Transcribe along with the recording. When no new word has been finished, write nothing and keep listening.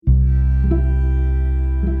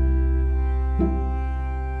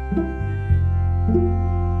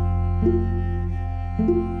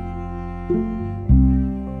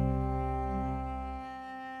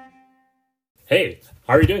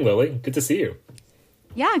How are you doing, Lily? Good to see you.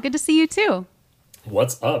 Yeah, good to see you too.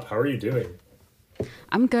 What's up? How are you doing?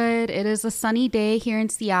 I'm good. It is a sunny day here in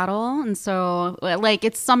Seattle. And so, like,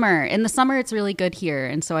 it's summer. In the summer, it's really good here.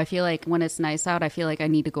 And so I feel like when it's nice out, I feel like I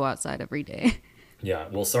need to go outside every day. Yeah,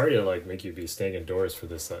 well, sorry to like make you be staying indoors for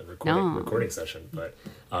this No. recording session, but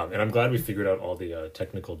and I'm glad we figured out all the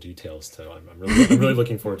technical details too. I'm really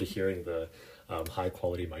looking forward to hearing the high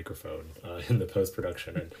quality microphone in the post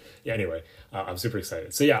production. And yeah, anyway, I'm super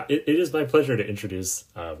excited. So yeah, it is my pleasure to introduce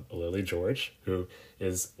Lily George, who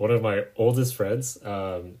is one of my oldest friends.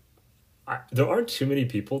 There aren't too many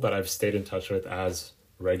people that I've stayed in touch with as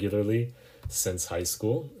regularly since high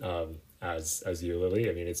school as you,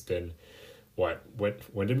 Lily. I mean, it's been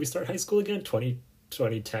when did we start high school again?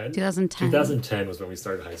 2010. 2010. 2010 was when we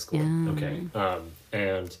started high school. Yeah. Okay.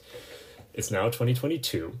 And it's now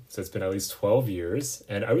 2022, so it's been at least 12 years.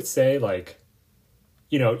 And I would say, like,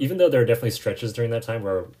 even though there are definitely stretches during that time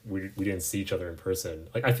where we didn't see each other in person,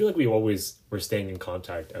 like, I feel like we always were staying in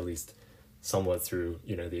contact, at least somewhat, through,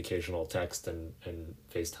 the occasional text and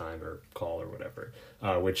FaceTime or call or whatever,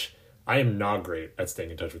 which I am not great at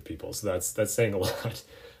staying in touch with people. So that's saying a lot.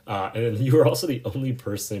 And then you were also the only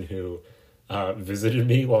person who visited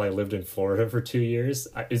me while I lived in Florida for 2 years.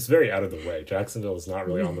 It's very out of the way. Jacksonville is not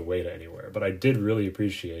really on the way to anywhere, but I did really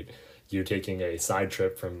appreciate you taking a side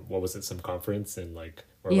trip from, what was it, some conference in like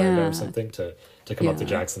Orlando or Yeah. something to come up to Yeah.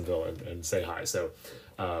 Jacksonville and say hi. So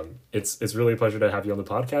it's really a pleasure to have you on the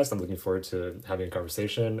podcast. I'm looking forward to having a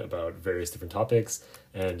conversation about various different topics.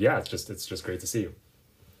 And yeah, it's just great to see you.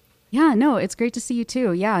 Yeah, no, it's great to see you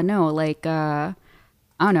too. Yeah, no, like, I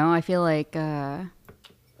don't know. I feel like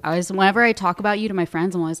whenever I talk about you to my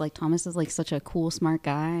friends, I'm always like, Thomas is like such a cool, smart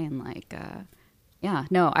guy. And like, yeah,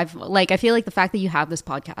 no, I feel like the fact that you have this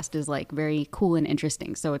podcast is like very cool and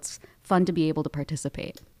interesting. So it's fun to be able to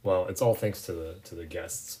participate. Well, it's all thanks to the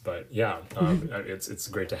guests, but yeah, it's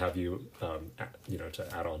great to have you,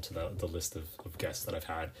 to add on to the list of guests that I've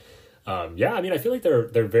had. Yeah, I mean, I feel like there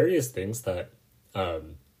are various things that,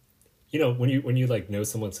 when you like know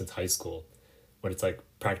someone since high school, when it's like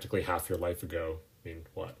practically half your life ago. I mean,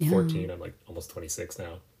 what, Yeah. 14? I'm like almost 26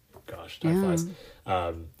 now. Gosh, time Yeah. flies.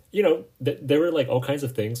 There were like all kinds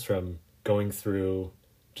of things, from going through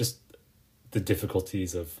just the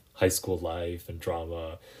difficulties of high school life and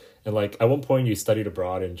drama. And like at one point you studied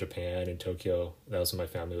abroad in Japan, in Tokyo. That was when my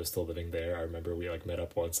family was still living there. I remember we like met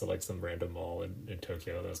up once at like some random mall in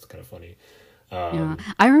Tokyo. That was kind of funny. Yeah.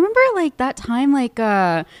 I remember like that time, like,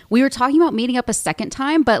 we were talking about meeting up a second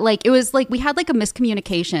time, but like, it was like, we had like a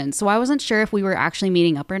miscommunication. So I wasn't sure if we were actually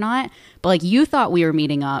meeting up or not, but like, you thought we were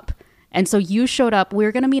meeting up. And so you showed up. We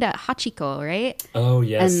were going to meet at Hachiko, right? Oh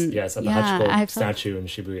yes, And yes, at the yeah, Hachiko I felt, statue in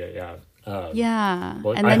Shibuya. Yeah. yeah.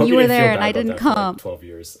 Well, And I then hope you you were didn't feel there and bad I about didn't that for like come. 12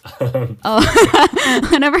 years. Oh,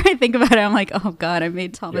 whenever I think about it, I'm like, oh God, I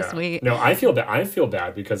made Thomas Yeah. wait. No, I feel bad. I feel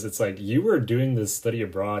bad because it's like you were doing this study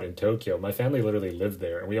abroad in Tokyo. My family literally lived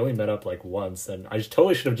there, and we only met up like once. And I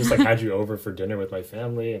totally should have just like had you over for dinner with my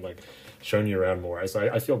family and like shown you around more. So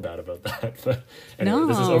I feel bad about that. But anyway,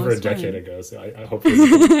 this is No, over a it's decade fine. ago, so I hope we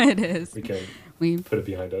It is. can We, put it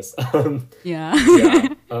behind us. yeah.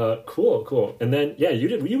 Yeah. Cool. And then yeah,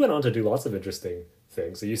 you went on to do lots of interesting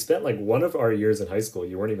things. So you spent like one of our years in high school.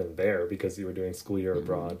 You weren't even there because you were doing school year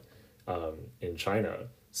abroad in China.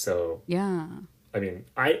 So Yeah. I mean,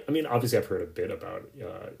 obviously I've heard a bit about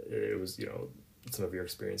it was some of your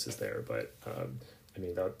experiences there, but I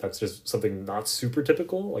mean that's just something not super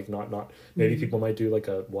typical. Like not maybe people might do like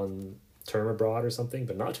a one term abroad or something,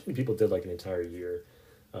 but not too many people did like an entire year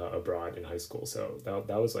abroad in high school. So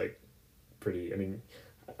that was like pretty. I mean,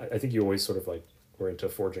 I think you always sort of like were into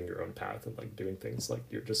forging your own path and like doing things like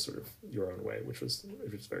you're just sort of your own way, which was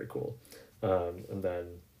very cool. And then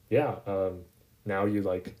yeah, now you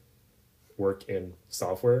like work in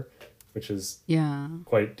software, which is Yeah.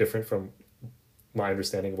 quite different from my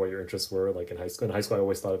understanding of what your interests were like in high school. In high school, I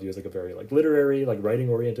always thought of you as like a very like literary, like writing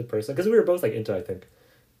oriented person, because we were both like into, I think,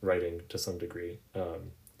 writing to some degree.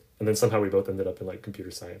 And then somehow we both ended up in like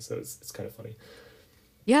computer science, so it's kind of funny.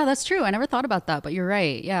 Yeah, that's true. I never thought about that, but you're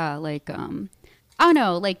right. Yeah, like I don't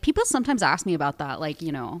know, like people sometimes ask me about that, like,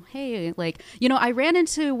 hey, like, I ran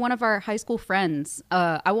into one of our high school friends.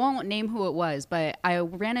 I won't name who it was, but I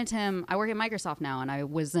ran into him. I work at Microsoft now, and I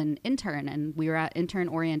was an intern, and we were at intern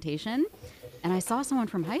orientation, and I saw someone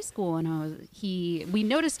from high school, and we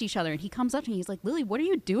noticed each other, and he comes up to me, he's like, Lily, what are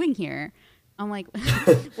you doing here? I'm like,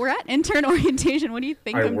 we're at intern orientation. What do you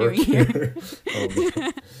think I I'm work doing here? here.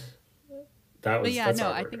 Man. But yeah, That's no,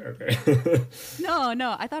 I awkward. think Okay.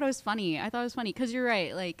 no, I thought it was funny. Because you're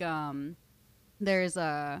right. Like, there's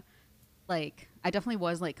like I definitely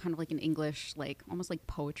was like kind of like an English, like almost like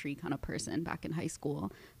poetry kind of person back in high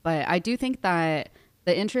school. But I do think that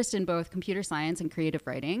the interest in both computer science and creative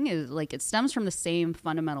writing is like it stems from the same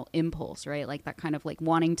fundamental impulse, right? Like that kind of like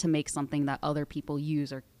wanting to make something that other people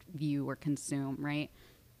use or view or consume, right?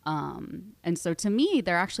 And so to me,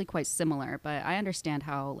 they're actually quite similar, but I understand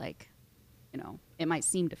how like, it might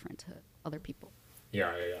seem different to other people.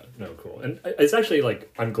 Yeah. No, cool. And it's actually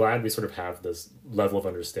like I'm glad we sort of have this level of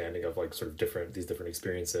understanding of like sort of these different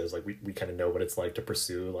experiences. Like we kind of know what it's like to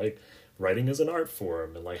pursue like writing as an art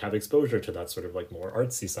form and like have exposure to that sort of like more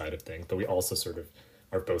artsy side of things. But we also sort of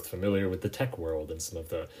are both familiar with the tech world and some of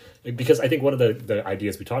the because I think one of the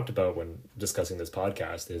ideas we talked about when discussing this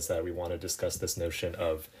podcast is that we want to discuss this notion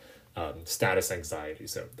of status anxiety.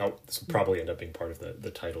 So this will probably end up being part of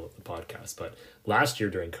the title of the podcast. But last year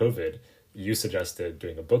during COVID, you suggested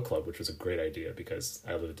doing a book club, which was a great idea because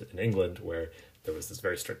I lived in England where there was this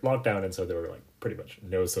very strict lockdown. And so there were like pretty much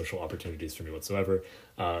no social opportunities for me whatsoever.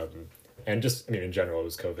 And just, I mean, in general, it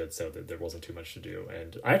was COVID, so there wasn't too much to do.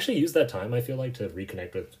 And I actually used that time, I feel like, to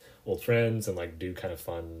reconnect with old friends and like do kind of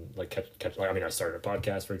fun, like catch like, I mean, I started a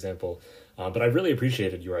podcast, for example. But I really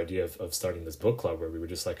appreciated your idea of starting this book club where we would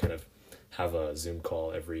just like kind of have a Zoom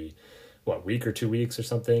call every, week or 2 weeks or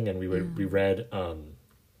something. And we read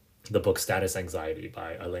the book Status Anxiety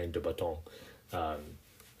by Alain de Botton,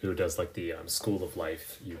 who does like the School of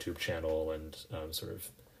Life YouTube channel and sort of,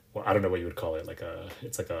 I don't know what you would call it.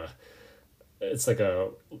 It's like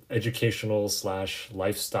a educational /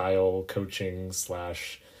 lifestyle coaching /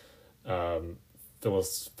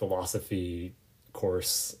 philosophy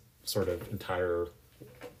course, sort of entire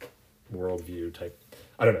worldview type.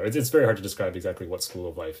 I don't know. It's very hard to describe exactly what School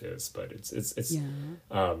of Life is, but it's.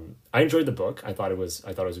 Yeah. I enjoyed the book. I thought it was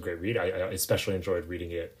a great read. I especially enjoyed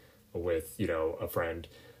reading it with a friend,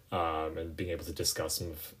 and being able to discuss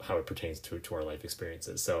some of how it pertains to our life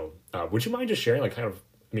experiences. So, would you mind just sharing, like, kind of?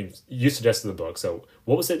 I mean, you suggested the book. So,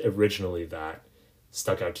 what was it originally that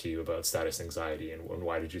stuck out to you about status anxiety, and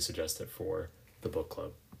why did you suggest it for the book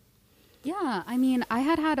club? Yeah, I mean, I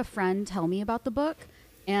had a friend tell me about the book.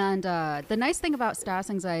 And the nice thing about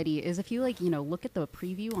status anxiety is if you look at the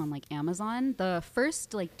preview on like Amazon, the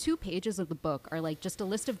first like 2 pages of the book are like just a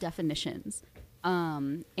list of definitions.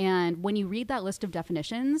 And when you read that list of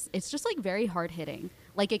definitions, it's just like very hard hitting.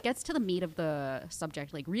 Like it gets to the meat of the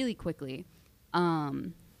subject like really quickly.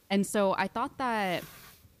 And so I thought that,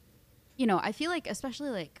 I feel like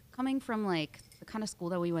especially like coming from like the kind of school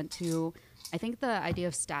that we went to, I think the idea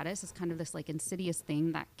of status is kind of this like insidious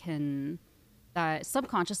thing that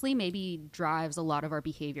subconsciously maybe drives a lot of our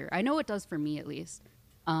behavior. I know it does for me at least.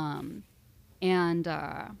 Yeah,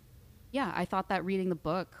 I thought that reading the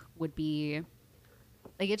book would be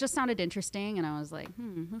like, it just sounded interesting. And I was like,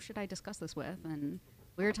 who should I discuss this with? And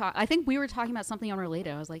I think we were talking about something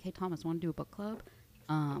unrelated. I was like, hey, Thomas, want to do a book club?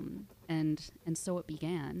 And so it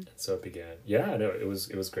began. Yeah, no, it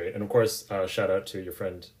was great. And of course, shout out to your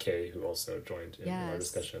friend Kay, who also joined in our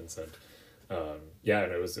discussions. And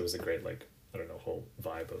and it was a great, like, I don't know, whole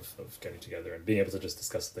vibe of getting together and being able to just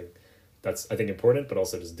discuss something that's, I think, important, but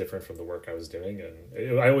also just different from the work I was doing.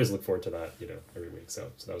 And I always look forward to that, every week.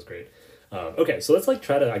 So that was great. Okay, so let's like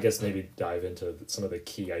try to, I guess, maybe dive into some of the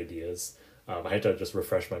key ideas. I had to just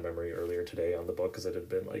refresh my memory earlier today on the book because it had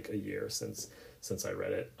been like a year since I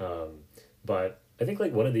read it. But I think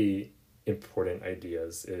like one of the important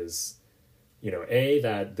ideas is,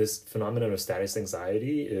 that this phenomenon of status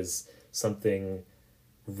anxiety is something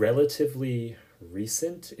relatively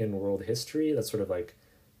recent in world history that's sort of like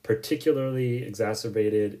particularly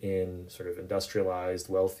exacerbated in sort of industrialized,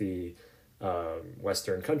 wealthy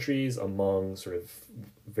Western countries among sort of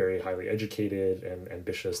very highly educated and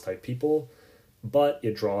ambitious type people, but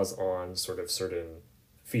it draws on sort of certain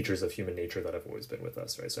features of human nature that have always been with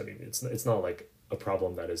us, right? So I mean, it's not like a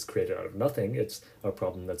problem that is created out of nothing. It's a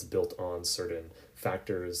problem that's built on certain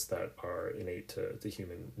factors that are innate to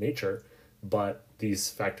human nature. But these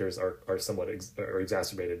factors are somewhat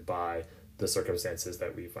exacerbated by the circumstances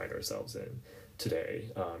that we find ourselves in today,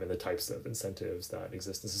 and the types of incentives that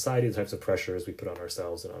exist in society, the types of pressures we put on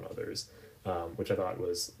ourselves and on others, which I thought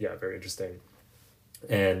was, very interesting.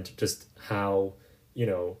 And just how,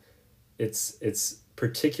 it's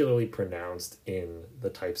particularly pronounced in the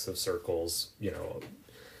types of circles,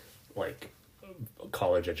 like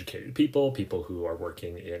college educated people who are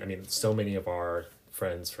working in, I mean, so many of our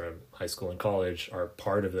friends from high school and college are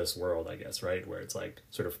part of this world, I guess, right? Where it's like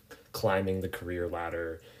sort of climbing the career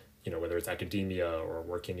ladder, whether it's academia or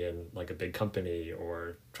working in like a big company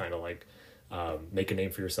or trying to like make a name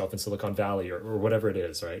for yourself in Silicon Valley or whatever it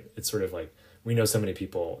is, right? It's sort of like, we know so many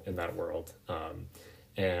people in that world.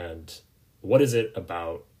 And what is it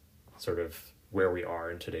about sort of where we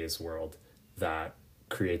are in today's world that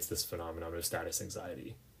creates this phenomenon of status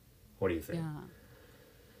anxiety? What do you think? Yeah.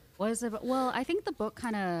 Was it? Well, I think the book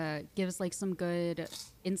kind of gives like some good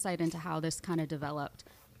insight into how this kind of developed.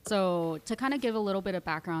 So to kind of give a little bit of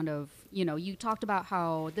background of, you talked about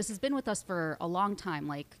how this has been with us for a long time,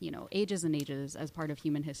 like, ages and ages as part of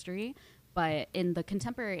human history. But in the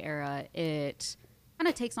contemporary era, it kind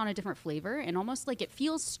of takes on a different flavor and almost like it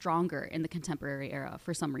feels stronger in the contemporary era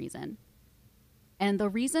for some reason. And the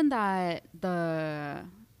reason that I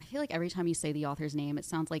feel like every time you say the author's name, it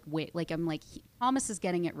sounds like Thomas is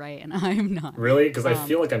getting it right and I'm not. Really? Because I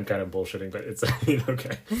feel like I'm kind of bullshitting, but it's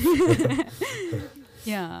okay.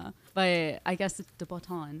 Yeah, but I guess it's de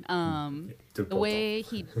Botton. The way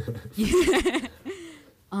he,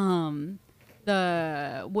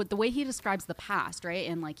 the way he describes the past, right?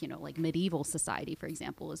 In like medieval society, for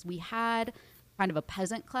example, is we had kind of a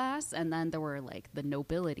peasant class, and then there were like the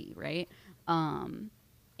nobility, right?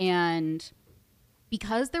 And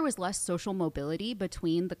because there was less social mobility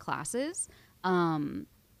between the classes,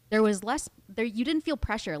 there was less there. You didn't feel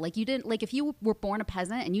pressure. Like you didn't like if you were born a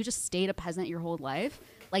peasant and you just stayed a peasant your whole life,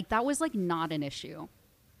 like that was like not an issue.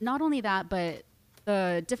 Not only that, but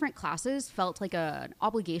the different classes felt like an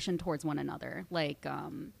obligation towards one another. Like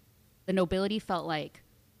the nobility felt like,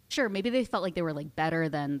 sure, maybe they felt like they were like better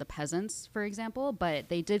than the peasants, for example, but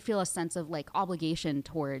they did feel a sense of like obligation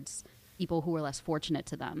towards people who were less fortunate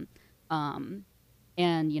to them. And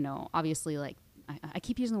obviously, like I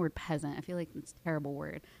keep using the word peasant. I feel like it's a terrible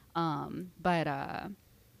word. But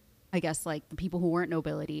I guess like the people who weren't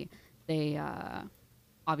nobility, they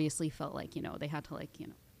obviously felt like, they had to like,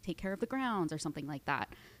 take care of the grounds or something like that.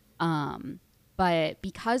 But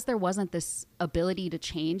because there wasn't this ability to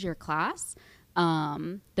change your class,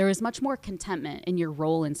 there was much more contentment in your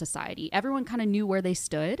role in society. Everyone kind of knew where they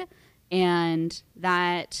stood, and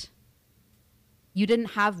that you didn't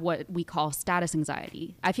have what we call status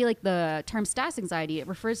anxiety. I feel like the term status anxiety, it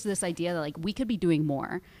refers to this idea that like we could be doing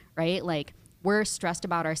more, right? Like we're stressed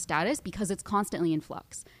about our status because it's constantly in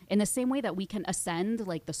flux. In the same way that we can ascend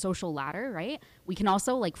like the social ladder, right? We can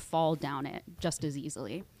also like fall down it just as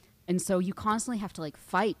easily. And so you constantly have to like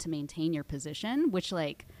fight to maintain your position, which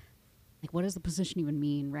like what does the position even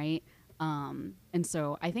mean, right? And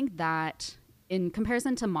so I think that in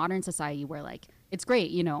comparison to modern society where like it's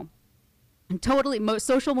great, totally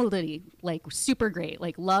social mobility, like super great,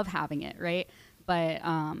 like love having it, right? But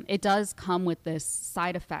it does come with this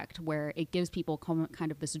side effect where it gives people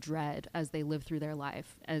kind of this dread as they live through their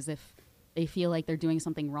life, as if they feel like they're doing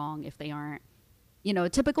something wrong if they aren't. A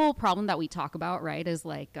typical problem that we talk about, right, is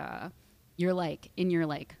like you're like in your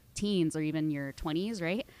like teens or even your 20s,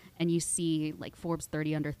 right? And you see like Forbes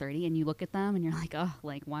 30 under 30 and you look at them and you're like, oh,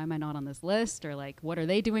 like why am I not on this list? Or like what are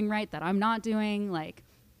they doing right that I'm not doing? Like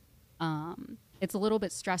it's a little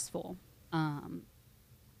bit stressful,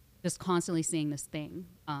 just constantly seeing this thing.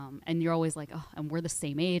 And you're always like, oh, and we're the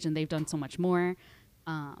same age and they've done so much more.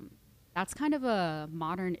 That's kind of a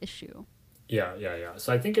modern issue. Yeah.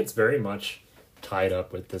 So I think it's very much tied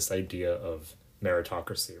up with this idea of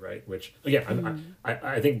meritocracy, right? Which, again,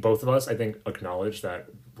 I think both of us, acknowledge that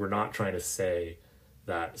we're not trying to say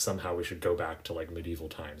that somehow we should go back to like medieval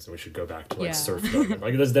times and we should go back to like serfdom.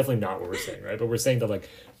 Like that's definitely not what we're saying, right? But we're saying that like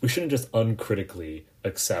we shouldn't just uncritically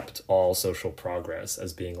accept all social progress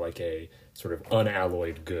as being like a sort of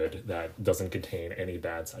unalloyed good that doesn't contain any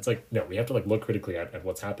bad sides. Like no, we have to like look critically at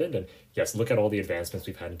what's happened, and yes, look at all the advancements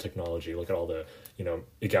we've had in technology, look at all the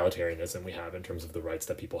egalitarianism we have in terms of the rights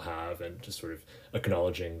that people have, and just sort of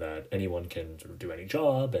acknowledging that anyone can sort of do any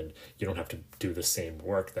job and you don't have to do the same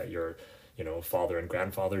work that your father and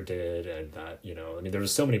grandfather did, and that, there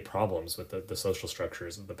was so many problems with the social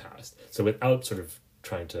structures of the past. So without sort of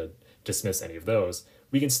trying to dismiss any of those,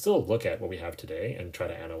 we can still look at what we have today and try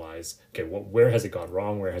to analyze, okay, where has it gone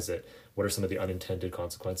wrong? What are some of the unintended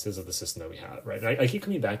consequences of the system that we have, right? And I keep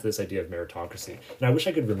coming back to this idea of meritocracy, and I wish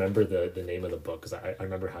I could remember the name of the book, because I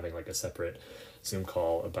remember having like a separate Zoom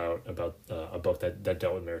call about a book that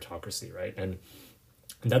dealt with meritocracy, right? And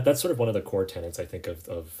that's sort of one of the core tenets, I think,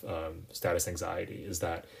 of status anxiety, is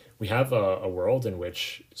that we have a world in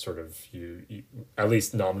which sort of you, at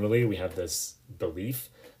least nominally, we have this belief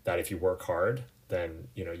that if you work hard, then,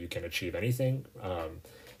 you can achieve anything.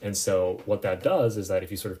 And so what that does is that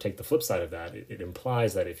if you sort of take the flip side of that, it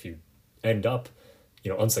implies that if you end up,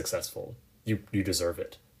 unsuccessful, you deserve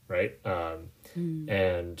it, right?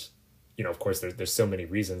 And, of course, there's so many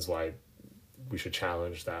reasons why we should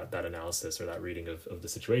challenge that analysis or that reading of the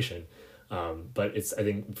situation. But it's, I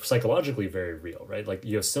think, psychologically very real, right? Like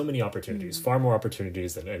you have so many opportunities, far more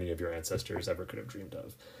opportunities than any of your ancestors ever could have dreamed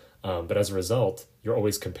of. But as a result, you're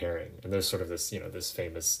always comparing. And there's sort of this, this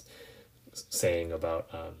famous saying about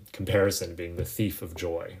comparison being the thief of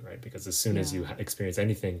joy, right? Because as soon as you experience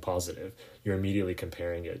anything positive, you're immediately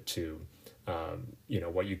comparing it to,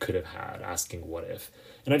 what you could have had, asking what if.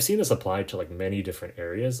 And I've seen this applied to like many different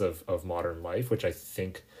areas of modern life, which I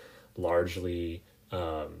think largely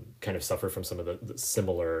kind of suffer from some of the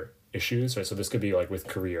similar issues, right? So this could be like with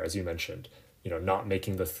career, as you mentioned, not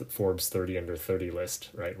making the Forbes 30 under 30 list,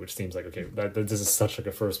 right? Which seems like, okay, this is such like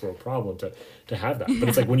a first world problem to have that. But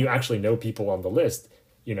it's like when you actually know people on the list,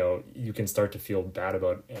 you can start to feel bad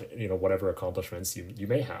about, whatever accomplishments you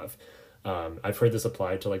may have. I've heard this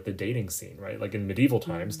applied to like the dating scene, right? Like in medieval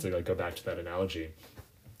times, to like go back to that analogy,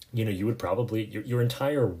 you would probably, your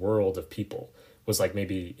entire world of people was like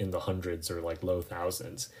maybe in the hundreds or like low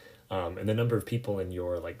thousands. And the number of people in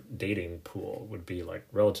your like dating pool would be like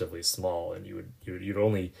relatively small, and you'd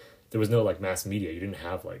only, there was no like mass media. You didn't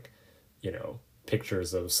have like,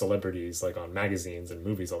 pictures of celebrities like on magazines and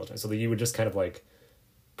movies all the time. So that you would just kind of like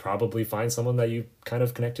probably find someone that you kind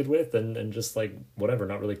of connected with and just like whatever,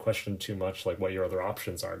 not really question too much like what your other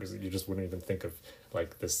options are, because you just wouldn't even think of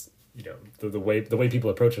like this, the way people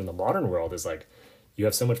approach it in the modern world is like, you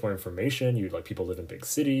have so much more information. People live in big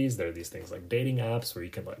cities. There are these things like dating apps where you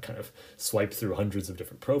can like kind of swipe through hundreds of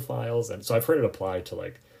different profiles. And so I've heard it applied to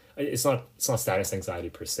like, it's not status anxiety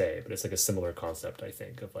per se, but it's like a similar concept, I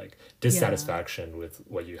think, of like dissatisfaction with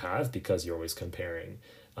what you have because you're always comparing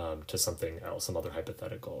to something else, some other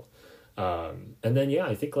hypothetical. And then,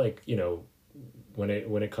 I think like, when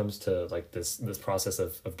it comes to like this process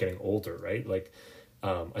of getting older, right? Like,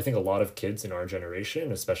 I think a lot of kids in our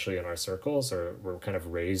generation, especially in our circles, were kind of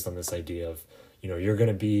raised on this idea of, you're going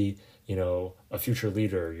to be, a future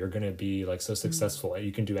leader. You're going to be like so successful.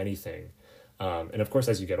 You can do anything. And of course,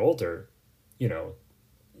 as you get older,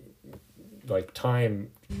 like time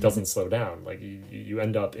doesn't slow down. Like you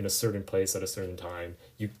end up in a certain place at a certain time.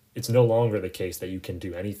 It's no longer the case that you can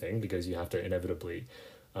do anything because you have to inevitably,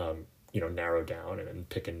 narrow down and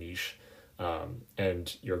pick a niche.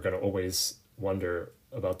 And you're going to always wonder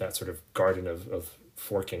about that sort of garden of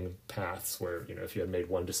forking paths where, if you had made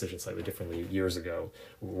one decision slightly differently years ago,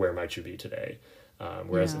 where might you be today?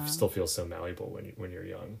 Whereas it still feels so malleable when you're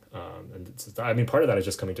young. And part of that is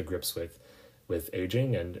just coming to grips with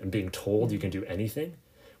aging and being told you can do anything.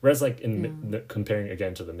 Whereas like comparing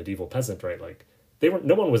again to the medieval peasant, right? Like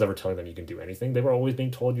no one was ever telling them you can do anything. They were always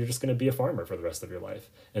being told you're just going to be a farmer for the rest of your life.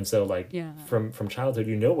 And so like from childhood,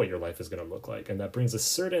 what your life is going to look like. And that brings a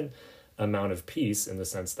certain amount of peace in the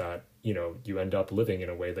sense that, you end up living in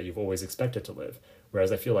a way that you've always expected to live.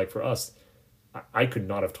 Whereas I feel like for us, I could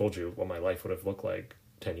not have told you what my life would have looked like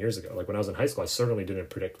 10 years ago. Like when I was in high school, I certainly didn't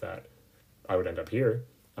predict that I would end up here.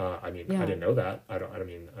 I didn't know that.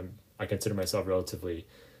 I consider myself relatively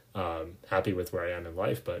happy with where I am in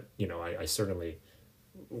life, but I certainly,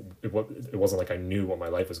 it wasn't like I knew what my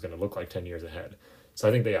life was going to look like 10 years ahead. So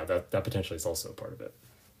I think that potentially is also a part of it.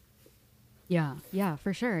 Yeah,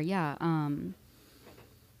 for sure. Yeah.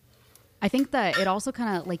 I think that it also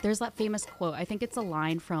kind of like there's that famous quote. I think it's a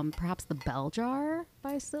line from perhaps The Bell Jar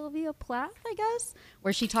by Sylvia Plath, I guess,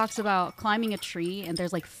 where she talks about climbing a tree and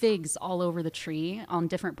there's like figs all over the tree on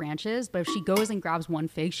different branches. But if she goes and grabs one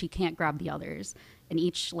fig, she can't grab the others. And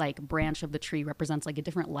each like branch of the tree represents like a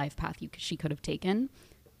different life path she could have taken.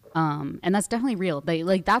 And that's definitely real.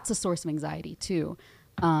 That's a source of anxiety too.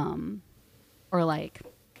 Or like,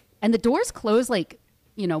 and the doors close like,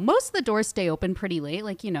 most of the doors stay open pretty late.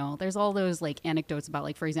 Like, there's all those like anecdotes about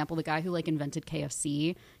like, for example, the guy who like invented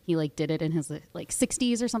KFC, he like did it in his like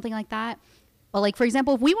 60s or something like that. But like, for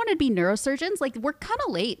example, if we wanted to be neurosurgeons, like we're kind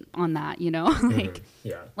of late on that,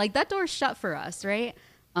 like that door's shut for us. Right.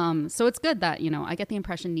 So it's good that, I get the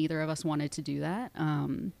impression neither of us wanted to do that.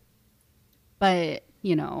 But,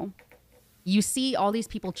 you see all these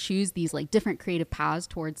people choose these like different creative paths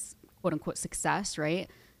towards quote unquote success. Right.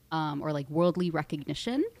 Or like worldly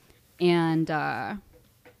recognition. And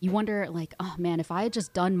you wonder like, oh man, if I had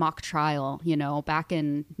just done mock trial, back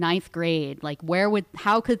in 9th grade, like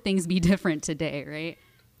how could things be different today? Right.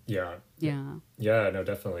 Yeah. No,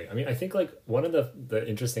 definitely. I think like one of the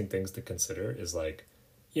interesting things to consider is like,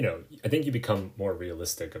 I think you become more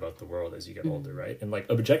realistic about the world as you get older. Right. And like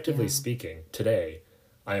objectively speaking, today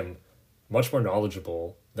I am much more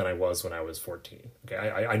knowledgeable than I was when I was 14. Okay,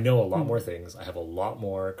 I know a lot more things. I have a lot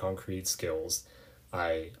more concrete skills.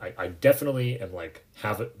 I definitely am like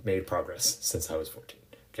have made progress since I was 14.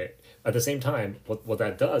 Okay. At the same time, what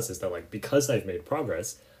that does is that like because I've made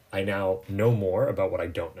progress, I now know more about what I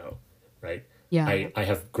don't know. Right. Yeah. I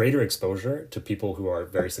have greater exposure to people who are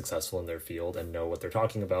very successful in their field and know what they're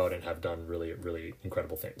talking about and have done really, really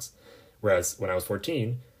incredible things. Whereas when I was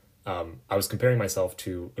 14, I was comparing myself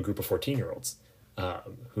to a group of 14-year-olds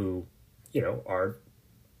who, are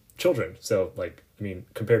children. So like, I mean,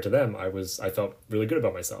 compared to them, I felt really good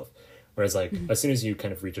about myself. Whereas like, Mhm. as soon as you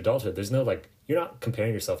kind of reach adulthood, there's no like, you're not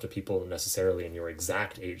comparing yourself to people necessarily in your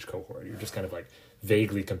exact age cohort. You're just kind of like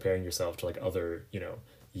vaguely comparing yourself to like other,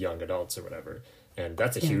 young adults or whatever. And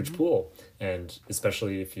that's a Yeah. huge pool. And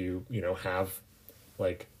especially if you, have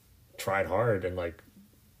like tried hard and like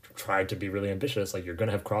tried to be really ambitious, like you're going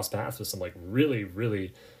to have crossed paths with some like really,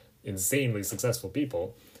 really insanely successful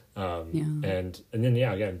people. Yeah. And then,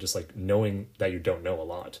 yeah, again, just like knowing that you don't know a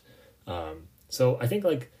lot. So I think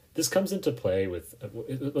like this comes into play with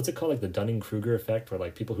what's it called, like the Dunning-Kruger effect, where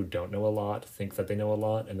like people who don't know a lot think that they know a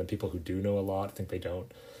lot, and then people who do know a lot think they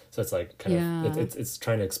don't. So it's like kind of Yeah. it's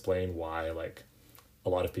trying to explain why like a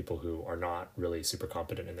lot of people who are not really super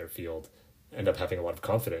competent in their field end up having a lot of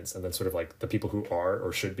confidence, and then sort of like the people who are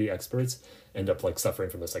or should be experts end up like suffering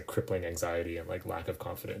from this like crippling anxiety and like lack of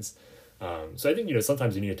confidence. So I think,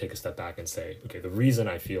 sometimes you need to take a step back and say, okay, the reason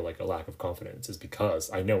I feel like a lack of confidence is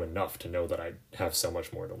because I know enough to know that I have so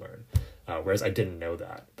much more to learn, whereas I didn't know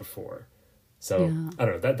that before. So Yeah. I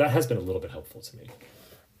don't know, that has been a little bit helpful to me.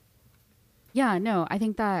 Yeah, no, I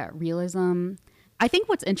think that realism. I think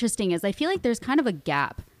what's interesting is I feel like there's kind of a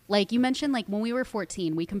gap. Like you mentioned, like when we were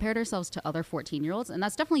 14, we compared ourselves to other 14-year-olds, and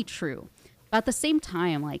that's definitely true. But at the same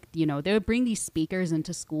time, like, they would bring these speakers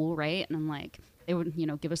into school, right? And I'm like, they would,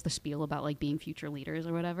 give us the spiel about like being future leaders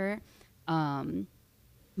or whatever. Um,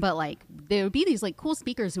 but like, there would be these like cool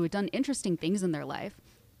speakers who had done interesting things in their life.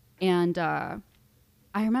 And I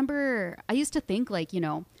remember I used to think like,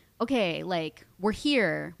 okay, like we're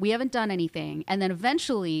here, we haven't done anything. And then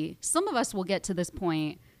eventually some of us will get to this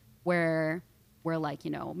point where we're like,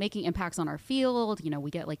 making impacts on our field, we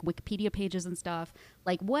get like Wikipedia pages and stuff.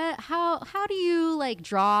 Like how do you like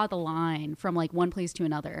draw the line from like one place to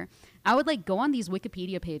another? I would like go on these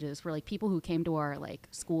Wikipedia pages for like people who came to our like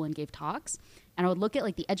school and gave talks. And I would look at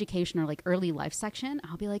like the education or like early life section.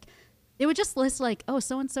 I'll be like, they would just list like, oh,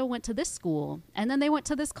 so and so went to this school and then they went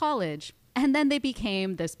to this college and then they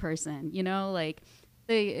became this person, like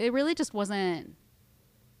it really just wasn't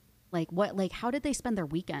like how did they spend their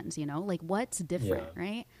weekends, like what's different, Yeah.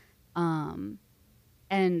 right?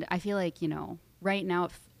 And I feel like, right now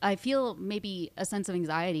I feel maybe a sense of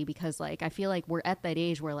anxiety because like I feel like we're at that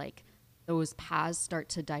age where like those paths start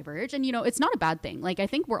to diverge, and it's not a bad thing. Like I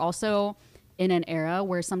think we're also in an era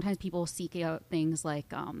where sometimes people seek out things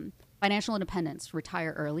like financial independence,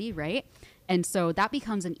 retire early, right? And so that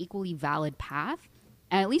becomes an equally valid path.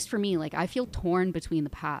 And at least for me, like I feel torn between the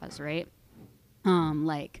paths, right?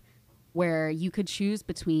 Like where you could choose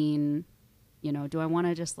between, do I want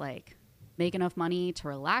to just like make enough money to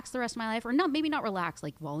relax the rest of my life, or not, maybe not relax,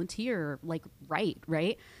 like volunteer, like write,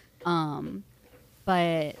 right?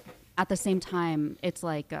 But at the same time, it's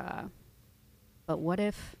like, but what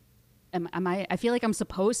if I feel like I'm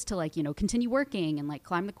supposed to like, continue working and like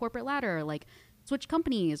climb the corporate ladder, or, like switch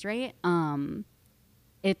companies, right?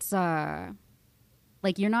 It's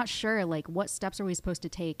like you're not sure like what steps are we supposed to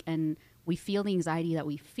take, and we feel the anxiety that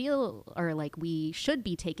we feel, or like we should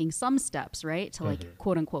be taking some steps, right, to like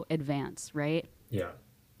quote unquote advance, right? Yeah.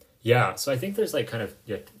 Yeah. So I think there's like kind of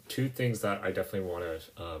two things that I definitely want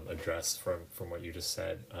to address from what you just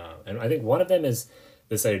said. And I think one of them is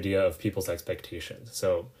this idea of people's expectations.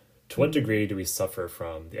 So to what degree do we suffer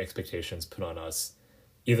from the expectations put on us,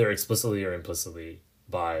 either explicitly or implicitly,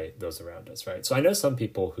 by those around us, right? So I know some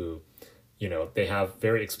people who, they have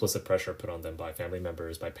very explicit pressure put on them by family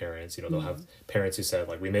members, by parents. They'll have parents who said,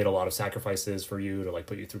 like, we made a lot of sacrifices for you to, like,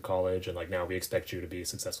 put you through college, and, like, now we expect you to be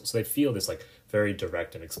successful. So they feel this, like, very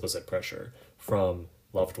direct and explicit pressure from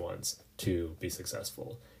loved ones to be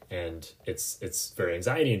successful. And it's very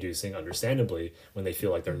anxiety inducing, understandably, when they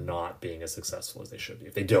feel like they're not being as successful as they should be.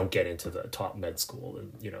 If they don't get into the top med school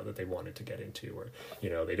and that they wanted to get into, or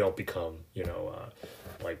they don't become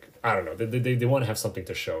like, I don't know, they want to have something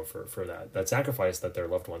to show for that sacrifice that their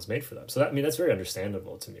loved ones made for them. So that's very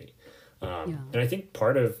understandable to me. And I think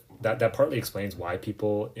part of that partly explains why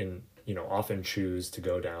people often choose to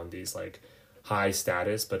go down these like high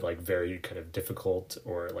status but like very kind of difficult,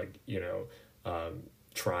 or like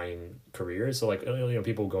trying careers. So like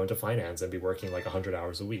people go into finance and be working like 100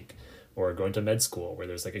 hours a week, or go into med school where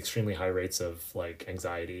there's like extremely high rates of like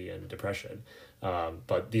anxiety and depression.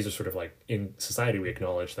 But these are sort of like, in society we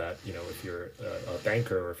acknowledge that if you're a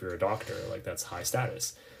banker or if you're a doctor, like that's high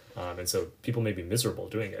status. And so people may be miserable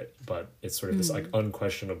doing it, but it's sort of this like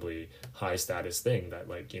unquestionably high status thing that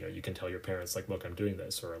like, you know, you can tell your parents like, look, I'm doing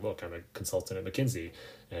this, or look, I'm a consultant at McKinsey,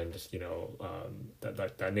 and you know,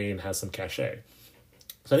 that name has some cachet.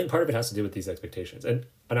 So I think part of it has to do with these expectations. And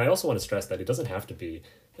I also want to stress that it doesn't have to be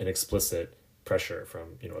an explicit pressure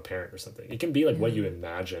from, you know, a parent or something. It can be like what you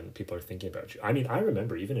imagine people are thinking about you. I mean, I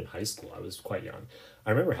remember even in high school, I was quite young.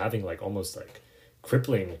 I remember having like almost like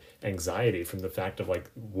crippling anxiety from the fact of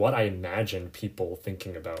like what I imagined people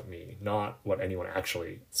thinking about me, not what anyone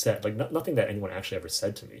actually said. Like nothing that anyone actually ever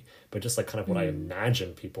said to me, but just like kind of what I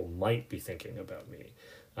imagined people might be thinking about me,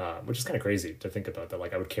 which is kind of crazy to think about that.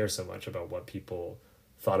 Like I would care so much about what people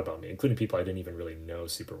thought about me, including people I didn't even really know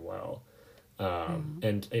super well.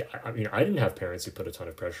 And I mean, I didn't have parents who put a ton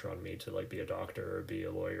of pressure on me to like be a doctor or be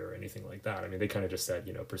a lawyer or anything like that. I mean, they kind of just said,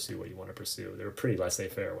 you know, pursue what you want to pursue. They were pretty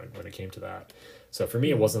laissez-faire when it came to that. So for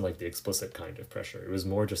me, it wasn't like the explicit kind of pressure. It was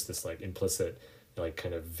more just this like implicit, like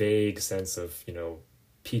kind of vague sense of, you know,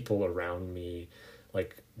 people around me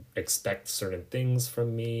like expect certain things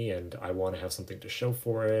from me, and I want to have something to show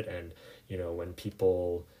for it. And, you know, when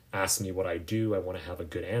people ask me what I do, I want to have a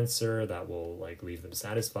good answer that will like leave them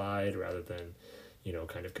satisfied rather than, you know,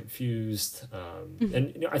 kind of confused.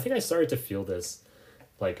 And, you know, I think I started to feel this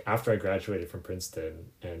like after I graduated from Princeton.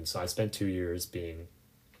 And so I spent 2 years being,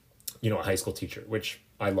 you know, a high school teacher, which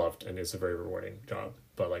I loved and is a very rewarding job,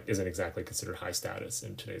 but like isn't exactly considered high status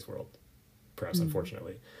in today's world, perhaps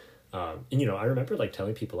unfortunately. And, you know, I remember like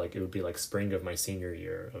telling people like it would be like spring of my senior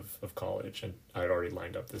year of college, and I had already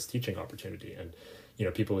lined up this teaching opportunity. And, you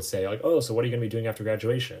know, people would say like, oh, so what are you going to be doing after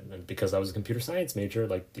graduation? And because I was a computer science major,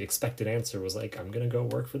 like the expected answer was like, I'm going to go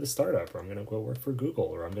work for the startup, or I'm going to go work for Google,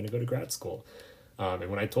 or I'm going to go to grad school. And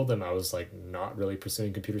when I told them I was like not really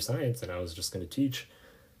pursuing computer science and I was just going to teach,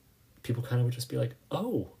 people kind of would just be like,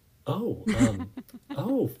 oh,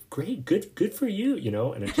 great, good for you, you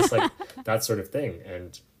know? And it's just like that sort of thing.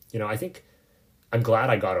 And, you know, I think I'm glad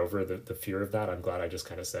I got over the fear of that. I'm glad I just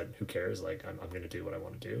kind of said, who cares? Like, I'm going to do what I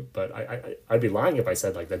want to do. But I'd be lying if I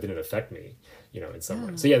said like that didn't affect me, you know, in some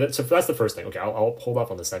way. So yeah, so that's the first thing. Okay, I'll hold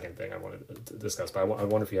off on the second thing I wanted to discuss. But I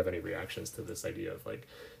wonder if you have any reactions to this idea of like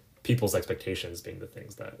people's expectations being the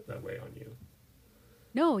things that weigh on you.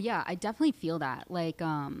 No, yeah, I definitely feel that. Like,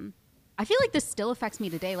 I feel like this still affects me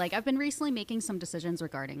today. Like, I've been recently making some decisions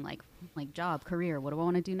regarding like job, career. What do I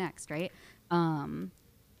want to do next, right?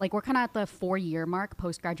 Like we're kind of at the 4-year mark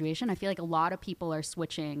post graduation. I feel like a lot of people are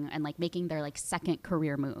switching and like making their like second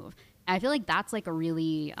career move. And I feel like that's like a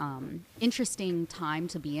really interesting time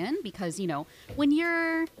to be in, because, you know, when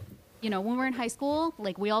we're in high school,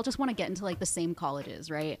 like we all just want to get into like the same colleges,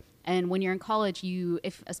 right? And when you're in college,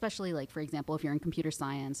 especially like, for example, if you're in computer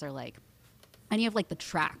science or like any of like the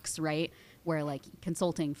tracks, right? Where like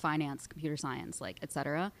consulting, finance, computer science, like, et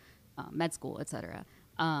cetera, med school, et cetera.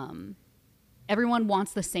 Everyone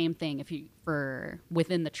wants the same thing for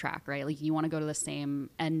within the track, right? Like you want to go to the same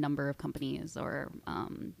N number of companies or,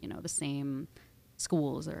 you know, the same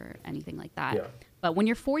schools or anything like that. Yeah. But when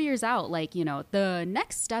you're 4 years out, like, you know, the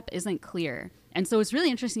next step isn't clear. And so it's really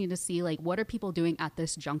interesting to see like, what are people doing at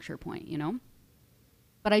this juncture point, you know?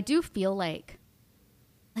 But I do feel like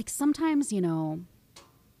sometimes, you know,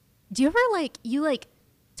 do you ever like, you like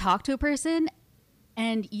talk to a person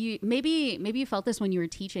and you maybe you felt this when you were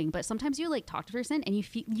teaching, but sometimes you like talk to a person and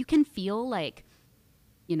you can feel like,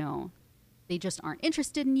 you know, they just aren't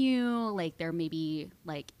interested in you. Like they're maybe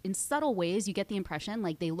like in subtle ways you get the impression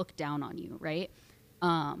like they look down on you, right?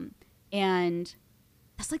 And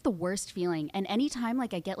that's like the worst feeling. And anytime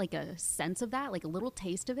like I get like a sense of that, like a little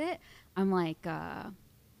taste of it, I'm like,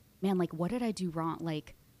 man, like what did I do wrong?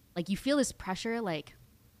 Like you feel this pressure, like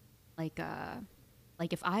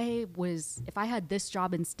if I had this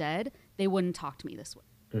job instead, they wouldn't talk to me this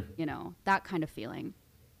way, you know, that kind of feeling.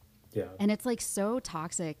 Yeah. And it's like so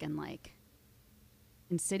toxic and like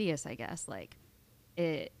insidious, I guess. Like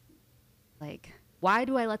why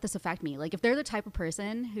do I let this affect me? Like if they're the type of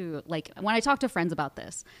person who, like when I talk to friends about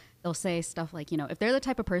this, they'll say stuff like, you know, if they're the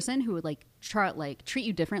type of person who would like treat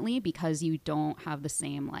you differently because you don't have the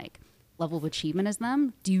same like level of achievement as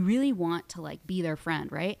them, do you really want to like be their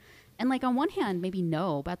friend, right? And like on one hand, maybe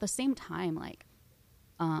no, but at the same time, like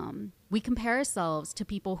we compare ourselves to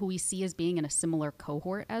people who we see as being in a similar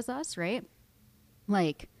cohort as us, right?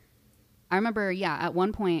 Like I remember, yeah, at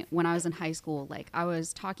one point when I was in high school, like I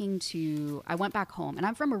went back home, and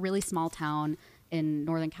I'm from a really small town in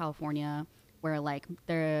Northern California where like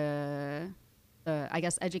the I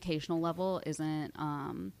guess educational level isn't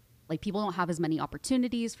like people don't have as many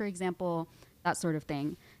opportunities, for example, that sort of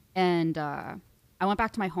thing. And I went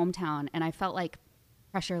back to my hometown and I felt like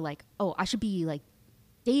pressure, like, oh, I should be like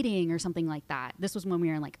dating or something like that. This was when we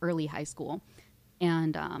were in like early high school.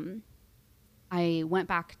 And I went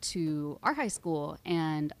back to our high school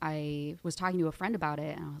and I was talking to a friend about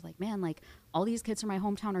it. And I was like, man, like all these kids from my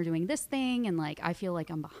hometown are doing this thing. And like, I feel like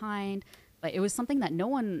I'm behind. But it was something that no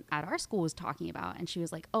one at our school was talking about. And she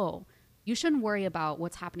was like, oh, you shouldn't worry about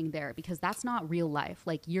what's happening there because that's not real life.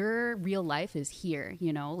 Like your real life is here,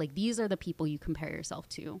 you know, like these are the people you compare yourself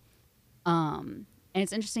to. And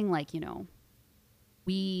it's interesting, like, you know,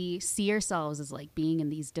 we see ourselves as like being in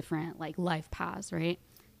these different like life paths, right?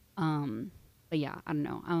 But yeah, I don't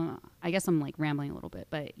know. I guess I'm like rambling a little bit,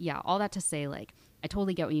 but yeah, all that to say, like, I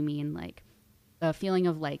totally get what you mean. Like the feeling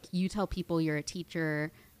of like you tell people you're a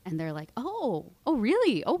teacher and they're like, oh,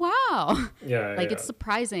 really? Oh, wow. Yeah, like yeah. it's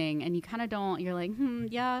surprising, and you kind of don't. You're like,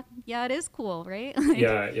 yeah, it is cool, right? Like,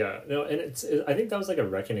 Yeah. No, and I think that was like a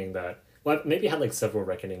reckoning that. Well, I've maybe had like several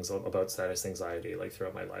reckonings about status anxiety like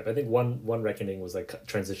throughout my life. I think one reckoning was like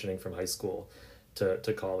transitioning from high school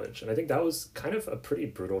to college, and I think that was kind of a pretty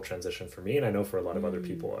brutal transition for me, and I know for a lot of other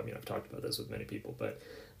people. I mean, I've talked about this with many people, but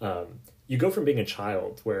you go from being a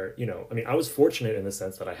child where, you know, I mean, I was fortunate in the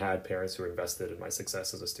sense that I had parents who were invested in my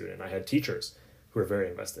success as a student. I had teachers who were very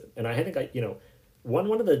invested, and I think you know, one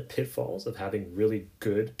of the pitfalls of having really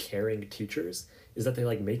good, caring teachers is that they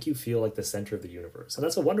like make you feel like the center of the universe. And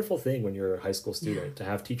that's a wonderful thing when you're a high school student to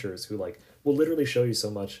have teachers who like will literally show you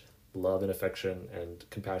so much love and affection and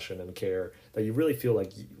compassion and care that you really feel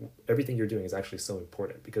like everything you're doing is actually so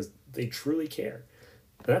important because they truly care.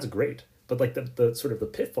 And that's great. But like the sort of the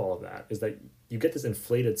pitfall of that is that you get this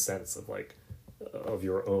inflated sense of like of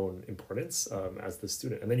your own importance as the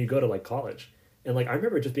student. And then you go to like college and like I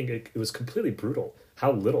remember just being it was completely brutal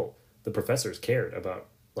how little the professors cared about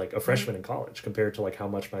like a freshman in college compared to like how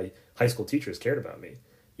much my high school teachers cared about me.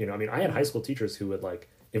 You know, I mean, I had high school teachers who would like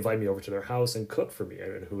invite me over to their house and cook for me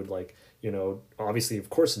and who would like, you know, obviously of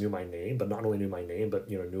course knew my name, but not only knew my name, but,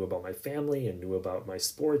 you know, knew about my family and knew about my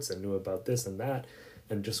sports and knew about this and that.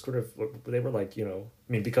 And just sort of, they were like, you know,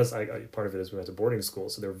 I mean, because part of it is we went to boarding school,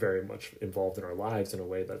 so they're very much involved in our lives in a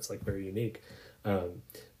way that's like very unique.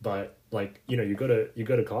 But like, you know, you go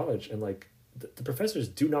to college and like, the professors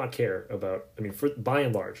do not care about, I mean, by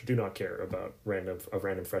and large, do not care about a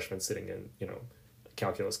random freshman sitting in, you know,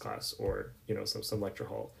 calculus class or, you know, some lecture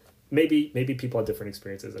hall. Maybe people had different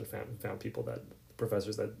experiences and found people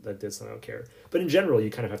professors that did somehow care. But in general, you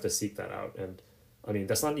kind of have to seek that out. And I mean,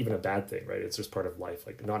 that's not even a bad thing, right? It's just part of life.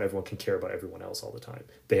 Like not everyone can care about everyone else all the time.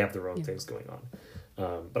 They have their own things going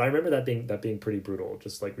on. But I remember that being pretty brutal,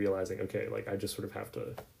 just like realizing, okay, like I just sort of have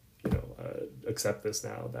to, you know, accept this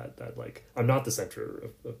now that like I'm not the center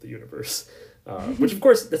of the universe, which of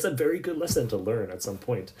course that's a very good lesson to learn at some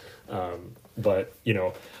point. But you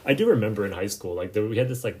know, I do remember in high school, like we had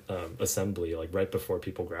this like assembly like right before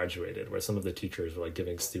people graduated, where some of the teachers were like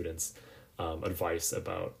giving students advice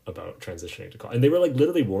about transitioning to college, and they were like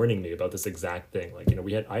literally warning me about this exact thing. Like, you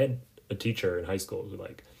know, I had a teacher in high school who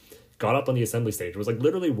like got up on the assembly stage, was like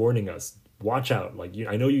literally warning us, watch out, like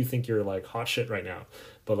I know you think you're like hot shit right now,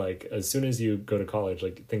 but like as soon as you go to college,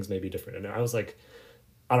 like things may be different. And I was like,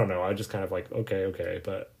 I don't know, I just kind of like okay,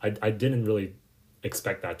 but I didn't really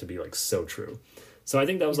expect that to be like so true. So I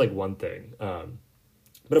think that was like one thing.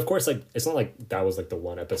 But of course, like it's not like that was like the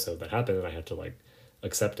one episode that happened and I had to like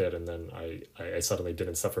accept it, and then I suddenly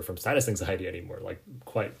didn't suffer from status anxiety anymore. Like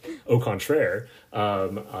quite au contraire,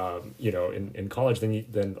 you know, in college,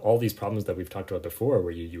 then all these problems that we've talked about before,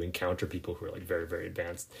 where you encounter people who are like very, very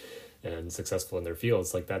advanced and successful in their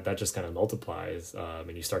fields, like that just kind of multiplies,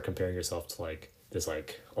 and you start comparing yourself to like this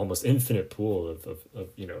like almost infinite pool of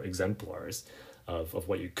you know, exemplars of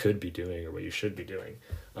what you could be doing or what you should be doing.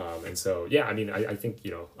 And so yeah, I mean, I think, you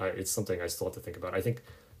know, it's something I still have to think about. I think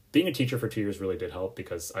being a teacher for 2 years really did help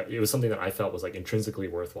because it was something that I felt was like intrinsically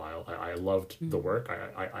worthwhile. I loved the work.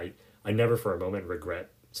 I never for a moment regret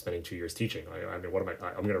spending 2 years teaching. I mean, what am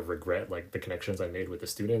I'm going to regret like the connections I made with the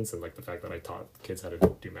students and like the fact that I taught kids how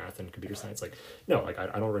to do math and computer science. Like, no, like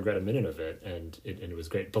I don't regret a minute of it. And it was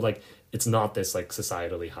great, but like, it's not this like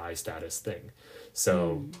societally high status thing.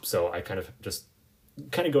 So I kind of just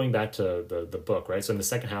going back to the book, right? So in the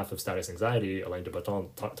second half of Status Anxiety, Alain de Botton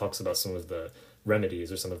talks about some of the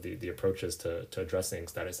remedies or some of the approaches to addressing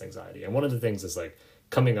status anxiety. And one of the things is like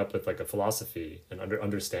coming up with like a philosophy and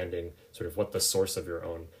understanding sort of what the source of your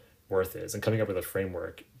own worth is and coming up with a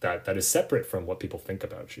framework that is separate from what people think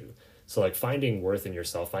about you. So like finding worth in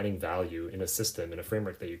yourself, finding value in a system, in a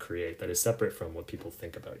framework that you create that is separate from what people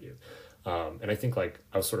think about you. And I think like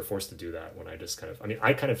I was sort of forced to do that when I just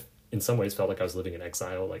I kind of in some ways felt like I was living in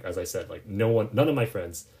exile. Like, as I said, like none of my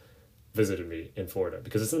friends visited me in Florida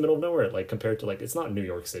because it's in the middle of nowhere. Like compared to like, it's not New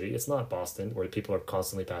York City, it's not Boston where people are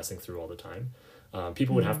constantly passing through all the time.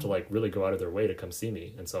 People would have to like really go out of their way to come see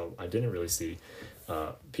me, and so I didn't really see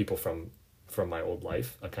people from my old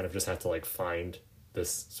life. I kind of just had to like find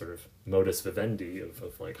this sort of modus vivendi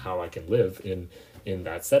of like how I can live in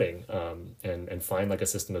that setting, and find like a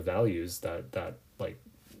system of values that like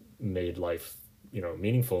made life, you know,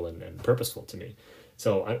 meaningful and purposeful to me.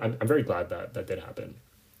 So I'm very glad that that did happen.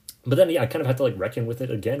 But then yeah, I kind of had to like reckon with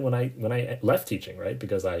it again when I left teaching, right?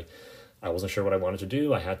 Because I wasn't sure what I wanted to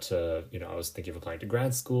do. I had to, you know, I was thinking of applying to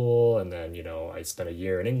grad school, and then, you know, I spent a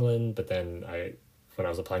year in England, but then when I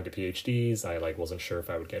was applying to PhDs, I like wasn't sure if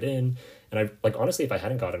I would get in. And I like honestly, if I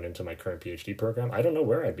hadn't gotten into my current PhD program, I don't know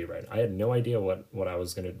where I'd be right. I had no idea what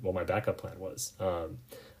my backup plan was.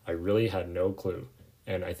 I really had no clue.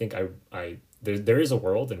 And I think there is a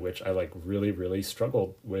world in which I like really, really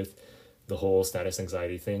struggled with the whole status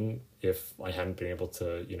anxiety thing if I hadn't been able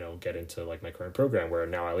to, you know, get into like my current program where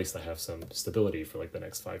now at least I have some stability for like the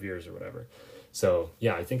next 5 years or whatever. So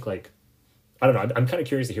yeah, I think like, I don't know, I'm kind of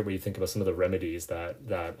curious to hear what you think about some of the remedies that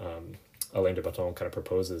Alain de Botton kind of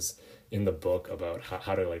proposes in the book about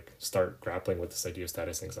how to like start grappling with this idea of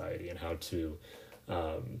status anxiety and how to,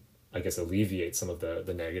 I guess, alleviate some of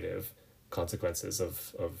the negative consequences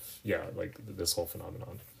of yeah, like this whole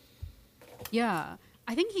phenomenon. Yeah.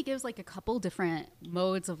 I think he gives like a couple different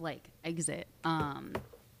modes of like exit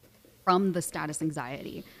from the status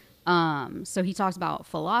anxiety. So he talks about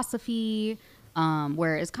philosophy,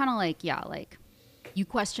 where it's kind of like, yeah, like you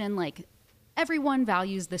question like everyone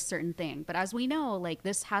values this certain thing. But as we know, like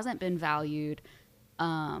this hasn't been valued,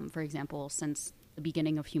 for example, since the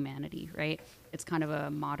beginning of humanity, right? It's kind of a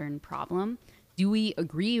modern problem. Do we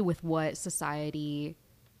agree with what society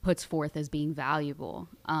puts forth as being valuable?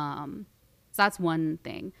 So that's one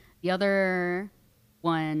thing. The other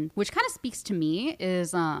one, which kind of speaks to me,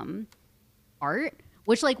 is art.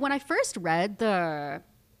 Which, like, when I first read the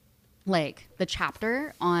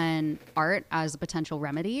chapter on art as a potential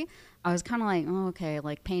remedy, I was kind of like, oh, okay,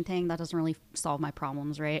 like painting, that doesn't really solve my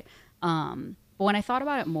problems, right? But when I thought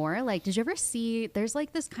about it more, like, did you ever see? There's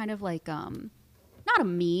like this kind of like not a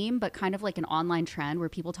meme, but kind of like an online trend where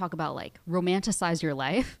people talk about like romanticize your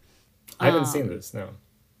life. I haven't seen this, no.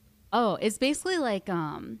 Oh, it's basically like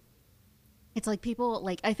it's like people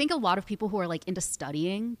like I think a lot of people who are like into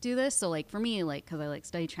studying do this. So like for me, like because I like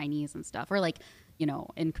study Chinese and stuff, or like, you know,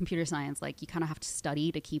 in computer science, like you kind of have to study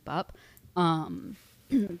to keep up.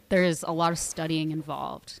 There is a lot of studying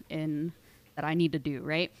involved in that I need to do,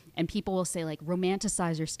 right? And people will say like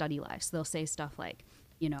romanticize your study life. So they'll say stuff like,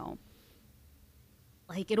 you know,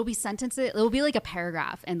 like it'll be sentences, it'll be like a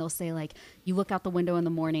paragraph, and they'll say like you look out the window in the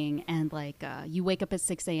morning and like you wake up at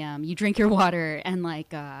 6 a.m, you drink your water, and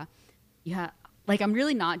like you have like, I'm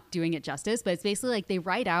really not doing it justice, but it's basically like they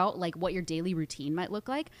write out like what your daily routine might look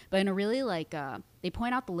like, but in a really like they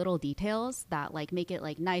point out the little details that like make it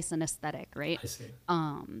like nice and aesthetic, right? I see.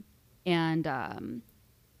 And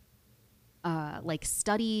like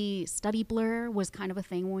study blur was kind of a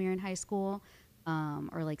thing when we were in high school.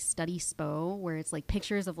 Or like study spo, where it's like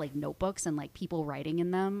pictures of like notebooks and like people writing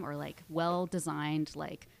in them, or like well designed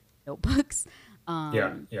like notebooks.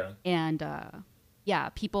 Yeah. And yeah,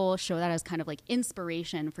 people show that as kind of like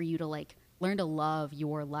inspiration for you to like learn to love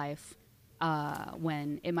your life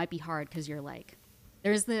when it might be hard, because you're like,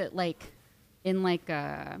 there's the like in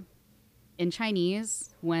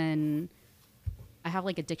Chinese, when I have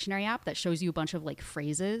like a dictionary app that shows you a bunch of like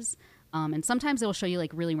phrases. And sometimes it'll show you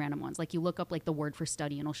like really random ones. Like you look up like the word for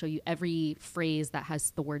study and it'll show you every phrase that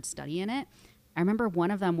has the word study in it. I remember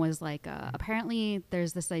one of them was like, apparently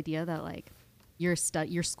there's this idea that like your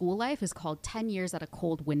school life is called 10 years at a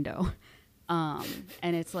cold window. And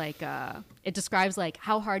it's like, it describes like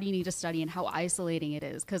how hard you need to study and how isolating it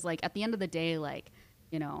is. Cause like at the end of the day, like,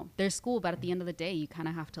 you know, there's school, but at the end of the day, you kind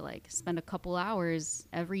of have to like spend a couple hours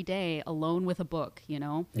every day alone with a book, you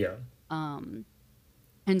know? Yeah.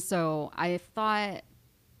 And so I thought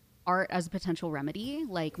art as a potential remedy,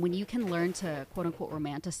 like when you can learn to quote unquote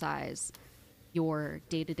romanticize your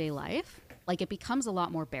day-to-day life, like it becomes a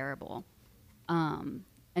lot more bearable. And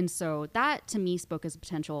so that to me spoke as a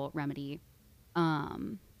potential remedy.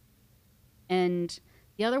 And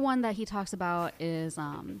the other one that he talks about is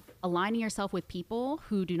aligning yourself with people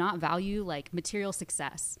who do not value like material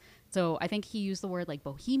success. So I think he used the word like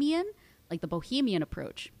bohemian, like the bohemian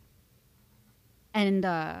approach. And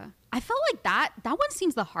I felt like that one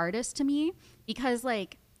seems the hardest to me, because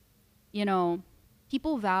like, you know,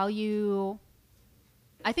 people value,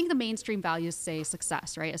 I think the mainstream values say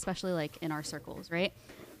success, right? Especially like in our circles, right?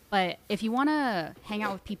 But if you want to hang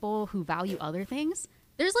out with people who value other things,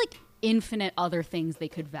 there's like infinite other things they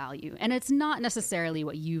could value, and it's not necessarily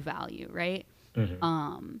what you value, right?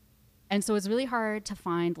 And so it's really hard to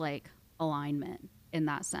find like alignment in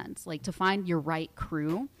that sense, like to find your right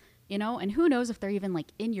crew, you know. And who knows if they're even like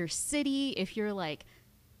in your city, if you're like,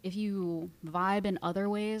 if you vibe in other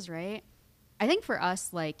ways, right? I think for us,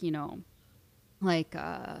 like, you know, like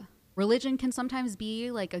religion can sometimes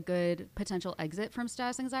be like a good potential exit from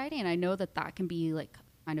status anxiety, and I know that that can be like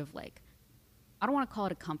kind of like, I don't want to call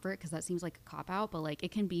it a comfort because that seems like a cop out, but like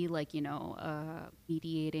it can be like, you know, a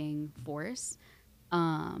mediating force.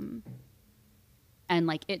 And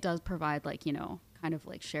like it does provide like, you know, kind of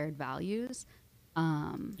like shared values.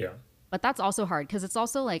 Yeah. But that's also hard because it's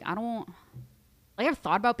also like, I don't, like I've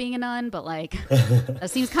thought about being a nun, but like that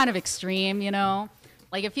seems kind of extreme, you know?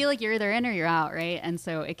 Like I feel like you're either in or you're out, right? And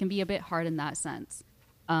so it can be a bit hard in that sense.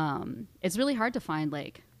 It's really hard to find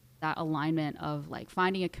like that alignment of like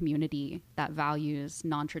finding a community that values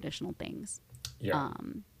non-traditional things. Yeah.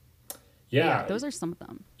 Yeah, those are some of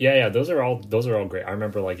them. Yeah, those are all great. I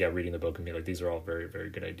remember like reading the book and being like, these are all very, very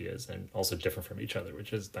good ideas and also different from each other,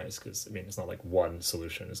 which is nice because I mean it's not like one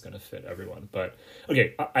solution is going to fit everyone. But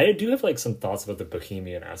okay, I do have like some thoughts about the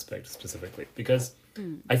bohemian aspect specifically because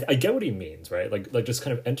I get what he means, right? Like just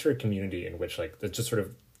kind of enter a community in which like that's just sort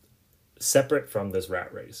of separate from this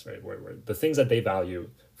rat race, right? Where the things that they value,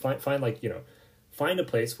 find like, you know, find a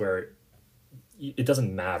place where it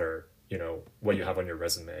doesn't matter, you know, what you have on your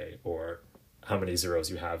resume or how many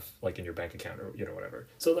zeros you have like in your bank account or, you know, whatever.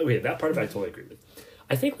 So like, okay, that part of it I totally agree with.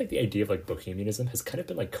 I think like the idea of like bohemianism has kind of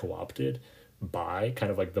been like co-opted by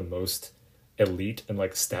kind of like the most elite and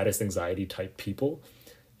like status anxiety type people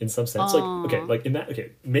in some sense. Like, okay, like in that,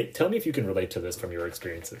 okay, tell me if you can relate to this from your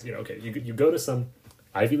experiences. You know, okay, you go to some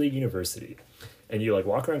Ivy League university and you like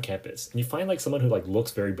walk around campus and you find like someone who like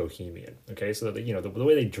looks very bohemian. Okay, so that, you know, the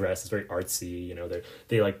way they dress is very artsy. You know,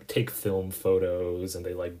 they like take film photos and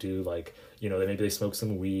they like do like, you know, maybe they smoke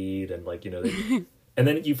some weed and like, you know, and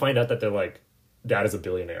then you find out that they're like, dad is a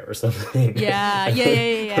billionaire or something. Yeah.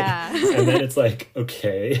 And then it's like,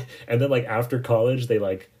 okay, and then like after college they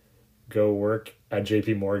like go work at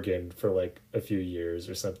JP Morgan for like a few years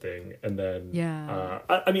or something, and then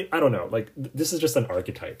I mean I don't know, like this is just an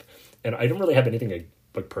archetype, and I don't really have anything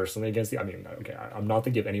like personally against I mean, okay, I'm not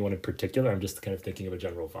thinking of anyone in particular, I'm just kind of thinking of a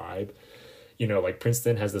general vibe. You know, like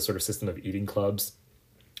Princeton has this sort of system of eating clubs,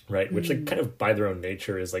 right, which like kind of by their own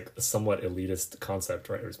nature is like a somewhat elitist concept,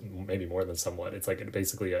 right, or maybe more than somewhat. It's like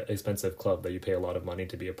basically an expensive club that you pay a lot of money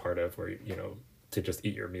to be a part of, where, you know, to just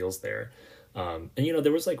eat your meals there. And you know,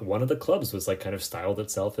 there was like one of the clubs was like kind of styled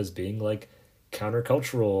itself as being like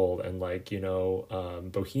countercultural and like, you know,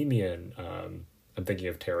 bohemian. I'm thinking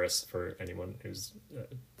of Terrace for anyone who's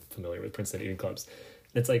familiar with Princeton eating clubs.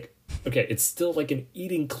 And it's like, okay, it's still like an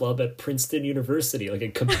eating club at Princeton University.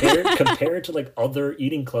 Like compared to like other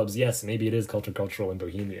eating clubs, yes, maybe it is countercultural and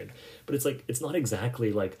bohemian, but it's like, it's not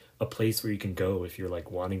exactly like a place where you can go if you're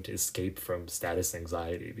like wanting to escape from status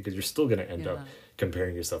anxiety, because you're still going to end up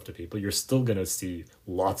comparing yourself to people. You're still going to see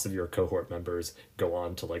lots of your cohort members go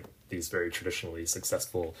on to like these very traditionally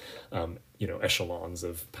successful, you know, echelons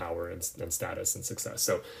of power and status and success.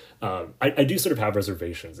 So I do sort of have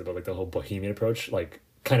reservations about like the whole bohemian approach, like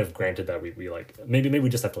kind of granted that we like, maybe we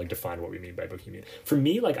just have to like define what we mean by bohemian. For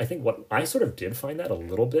me, like, I think what I sort of did find that a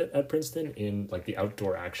little bit at Princeton in like the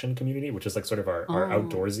outdoor action community, which is like sort of our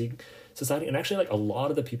outdoorsy society. And actually like a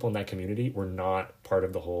lot of the people in that community were not part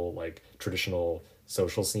of the whole like traditional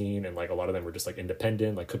social scene, and like a lot of them were just like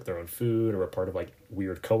independent, like cook their own food, or were part of like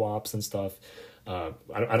weird co-ops and stuff. I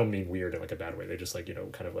don't mean weird in like a bad way. They just like, you know,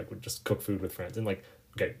 kind of like would just cook food with friends, and like,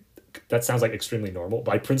 okay, that sounds like extremely normal.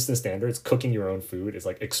 By Princeton standards, cooking your own food is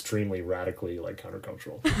like extremely radically like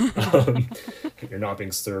countercultural. You're not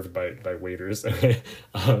being served by waiters. Yeah,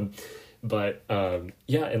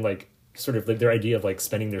 and like sort of like their idea of like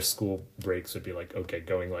spending their school breaks would be like, okay,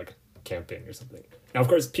 going like camping or something. Now, of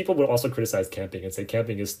course, people would also criticize camping and say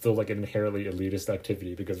camping is still like an inherently elitist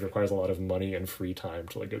activity because it requires a lot of money and free time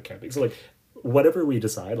to like go camping. So like, whatever we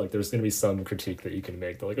decide, like there's going to be some critique that you can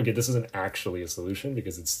make that like, okay, this isn't actually a solution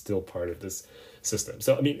because it's still part of this system.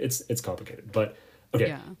 So I mean, it's complicated, but okay.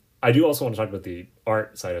 Yeah. I do also want to talk about the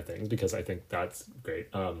art side of things because I think that's great.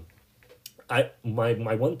 My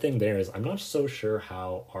one thing there is I'm not so sure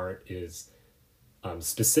how art is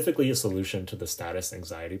specifically a solution to the status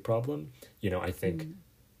anxiety problem. You know, I think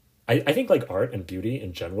I think like art and beauty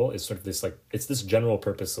in general is sort of this like, it's this general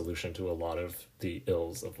purpose solution to a lot of the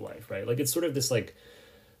ills of life, right? Like it's sort of this like,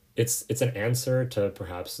 it's an answer to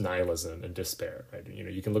perhaps nihilism and despair, right? You know,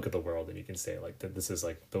 you can look at the world and you can say like that this is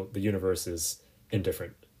like the universe is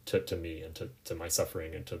indifferent to me and to my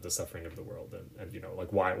suffering and to the suffering of the world, and you know,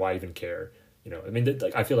 like why even care? You know, I mean,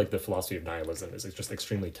 like, I feel like the philosophy of nihilism is just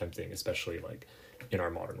extremely tempting, especially like in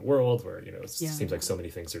our modern world where, you know, it seems like so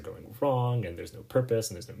many things are going wrong and there's no purpose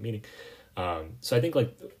and there's no meaning. So I think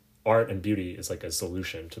like art and beauty is like a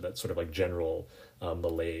solution to that sort of like general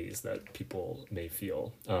malaise that people may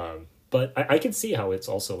feel. But I can see how it's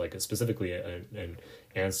also like specifically an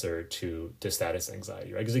answer to status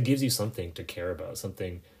anxiety, right? Because it gives you something to care about,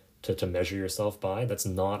 something to measure yourself by. That's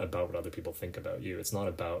not about what other people think about you. It's not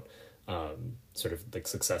about sort of like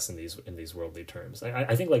success in these worldly terms.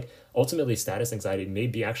 I think like ultimately status anxiety may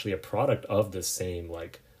be actually a product of the same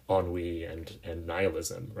like ennui and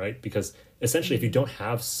nihilism, right? Because essentially if you don't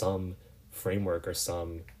have some framework or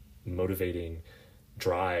some motivating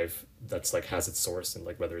drive that's like has its source in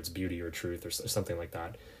like whether it's beauty or truth or something like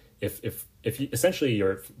that, if you, essentially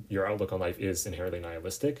your outlook on life is inherently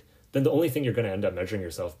nihilistic, then the only thing you're going to end up measuring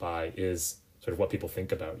yourself by is sort of what people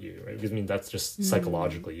think about you, right? Because I mean that's just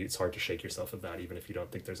psychologically it's hard to shake yourself of that even if you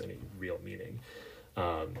don't think there's any real meaning.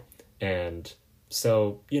 And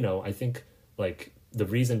so, you know, I think like the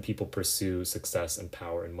reason people pursue success and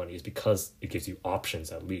power and money is because it gives you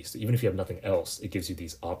options. At least even if you have nothing else, it gives you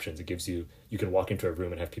these options. It gives you can walk into a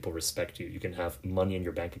room and have people respect you. You can have money in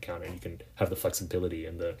your bank account and you can have the flexibility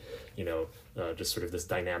and the, you know, just sort of this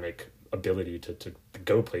dynamic ability to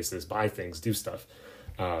go places, buy things, do stuff.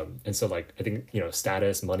 And so like I think, you know,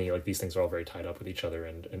 status, money, like these things are all very tied up with each other,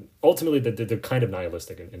 and ultimately they're kind of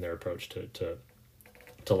nihilistic in their approach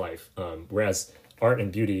to life. Whereas art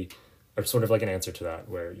and beauty are sort of like an answer to that,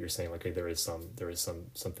 where you're saying like, hey, there is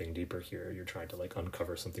something deeper here. You're trying to like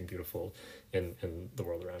uncover something beautiful in the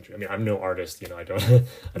world around you. I mean, I'm no artist, you know, I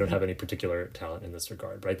don't have any particular talent in this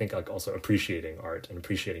regard, but I think like also appreciating art and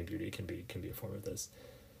appreciating beauty can be a form of this.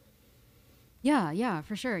 Yeah,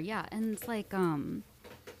 for sure. Yeah. And it's like, I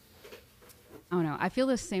don't know. I feel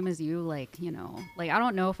the same as you. Like, you know, like I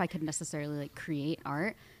don't know if I could necessarily like create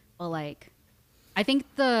art, but like, I think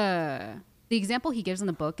the example he gives in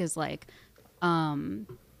the book is like,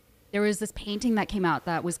 there was this painting that came out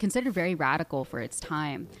that was considered very radical for its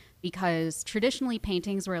time, because traditionally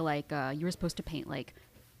paintings were like, you were supposed to paint like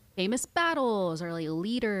famous battles or like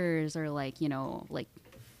leaders or like, you know,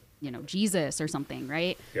 Jesus or something.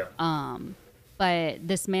 Right. Yeah. But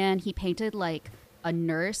this man, he painted like a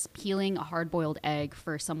nurse peeling a hard-boiled egg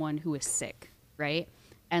for someone who is sick, right?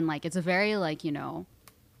 And like it's a very like, you know,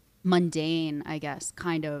 mundane, I guess,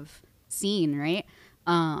 kind of scene, right?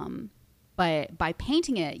 But by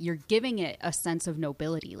painting it, you're giving it a sense of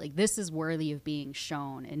nobility. Like this is worthy of being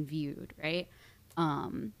shown and viewed, right?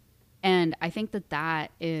 And I think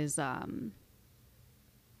that is I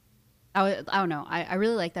don't know. I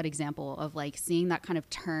really like that example of like seeing that kind of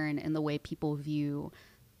turn in the way people view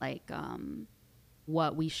like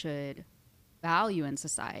what we should value in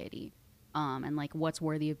society, and like what's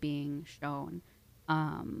worthy of being shown.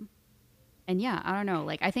 And yeah, I don't know.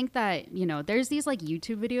 Like, I think that, you know, there's these like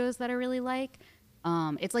YouTube videos that I really like.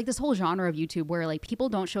 It's like this whole genre of YouTube where like people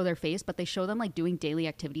don't show their face, but they show them like doing daily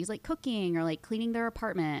activities like cooking or like cleaning their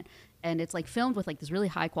apartment. And it's like filmed with like this really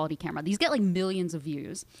high quality camera. These get like millions of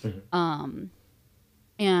views. Mm-hmm.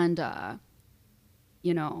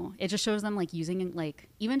 You know, it just shows them like using like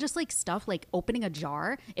even just like stuff like opening a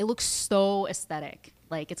jar. It looks so aesthetic.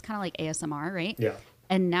 Like it's kind of like ASMR, right? Yeah.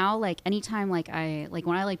 And now like anytime like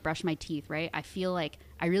when I like brush my teeth, right, I feel like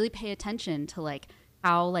I really pay attention to like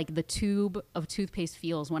how like the tube of toothpaste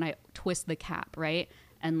feels when I twist the cap, right?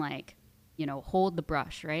 And like, you know, hold the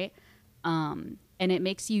brush, right? And it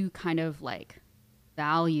makes you kind of like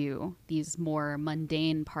value these more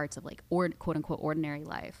mundane parts of like quote unquote ordinary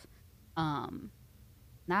life.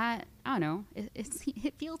 That, I don't know,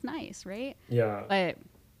 it feels nice, right? Yeah. But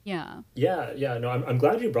yeah. No, I'm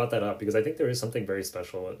glad you brought that up, because I think there is something very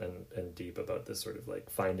special and deep about this sort of like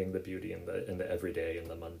finding the beauty in the everyday and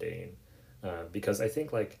the mundane. Because I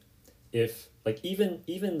think like if like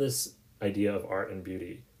even this idea of art and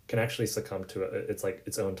beauty can actually succumb to it's like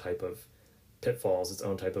its own type of pitfalls, its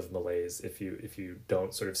own type of malaise if you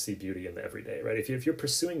don't sort of see beauty in the everyday, right? If you're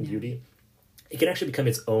pursuing beauty, it can actually become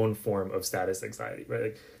its own form of status anxiety, right?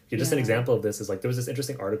 Like just an example of this is like there was this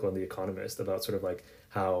interesting article in The Economist about sort of like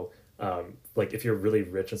how like if you're really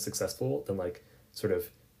rich and successful, then like sort of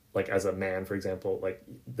like as a man, for example, like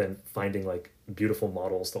then finding like beautiful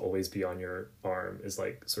models to always be on your arm is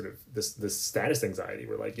like sort of this status anxiety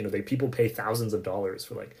where like, you know, people pay thousands of dollars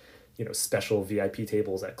for like, you know, special VIP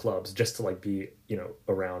tables at clubs just to like be, you know,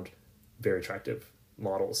 around very attractive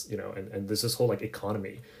models, you know, and there's this whole like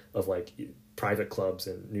economy of like private clubs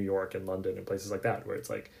in New York and London and places like that where it's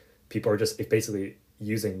like people are just basically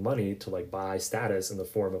using money to like buy status in the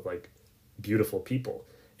form of like beautiful people.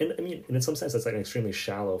 And I mean, and in some sense, that's like an extremely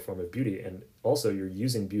shallow form of beauty. And also, you're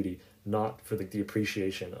using beauty not for like the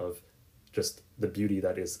appreciation of just the beauty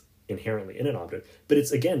that is inherently in an object, but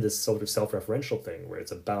it's again this sort of self-referential thing where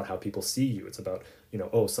it's about how people see you. It's about, you know,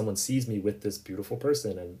 oh, someone sees me with this beautiful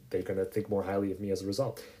person and they're going to think more highly of me as a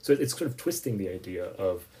result. So it's sort of twisting the idea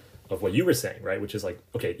of what you were saying, right? Which is like,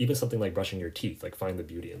 okay, even something like brushing your teeth, like find the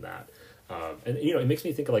beauty in that. And you know, it makes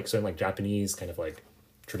me think of like certain like Japanese kind of like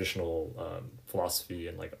traditional philosophy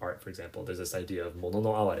and like art, for example. There's this idea of mono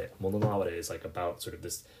no aware. Mono no aware is like about sort of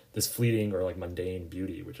this fleeting or like mundane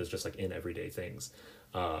beauty, which is just like in everyday things.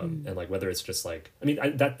 And like whether it's just like, I mean,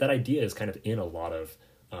 that idea is kind of in a lot of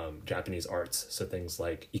Japanese arts. So things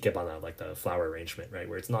like ikebana, like the flower arrangement, right?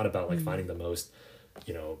 Where it's not about like finding the most,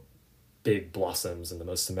 you know, big blossoms and the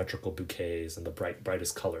most symmetrical bouquets and the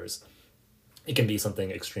brightest colors. It can be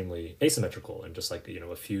something extremely asymmetrical and just like, you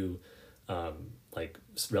know, a few like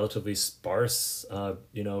relatively sparse,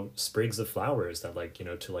 you know, sprigs of flowers that like, you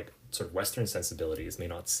know, to like sort of Western sensibilities may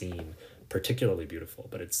not seem particularly beautiful,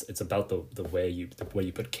 but it's about the way you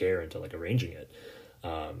put care into like arranging it.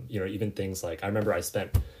 You know, even things like I remember I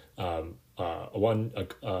spent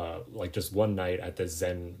like just one night at the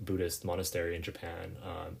Zen Buddhist monastery in Japan,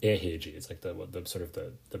 Eiheiji. It's like the sort of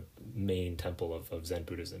the main temple of Zen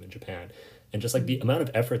Buddhism in Japan, and just like the amount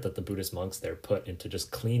of effort that the Buddhist monks there put into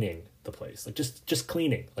just cleaning the place, like just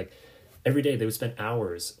cleaning, like every day they would spend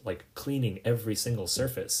hours like cleaning every single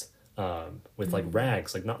surface with like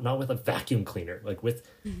rags, like not with a vacuum cleaner, like with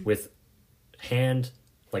hand,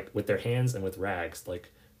 like with their hands and with rags,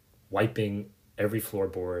 like wiping every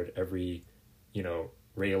floorboard, every, you know,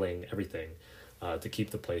 railing, everything, to keep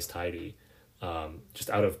the place tidy, just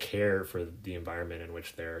out of care for the environment in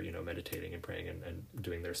which they're, you know, meditating and praying and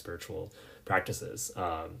doing their spiritual practices.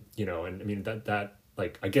 You know, and I mean that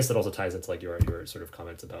like, I guess that also ties into like your sort of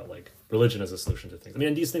comments about like religion as a solution to things. I mean,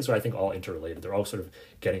 and these things are, I think, all interrelated. They're all sort of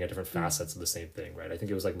getting at different facets of the same thing, right? I think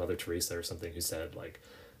it was like Mother Teresa or something who said like,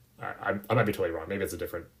 I might be totally wrong. Maybe it's a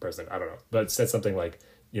different person. I don't know. But it said something like,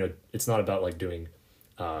 you know, it's not about like doing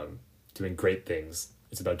great things.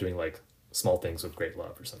 It's about doing like small things with great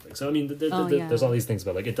love or something. So I mean, there's all these things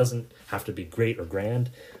about like, it doesn't have to be great or grand.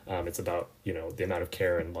 It's about, you know, the amount of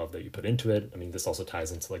care and love that you put into it. I mean, this also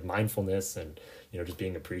ties into like mindfulness and, you know, just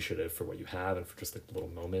being appreciative for what you have and for just like little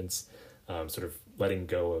moments. Sort of letting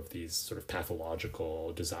go of these sort of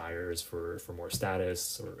pathological desires for more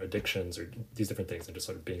status or addictions or these different things, and just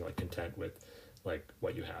sort of being like content with like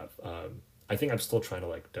what you have. I think I'm still trying to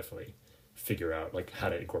like definitely figure out like how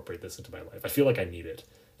to incorporate this into my life. I feel like I need it,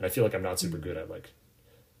 and I feel like I'm not super good at like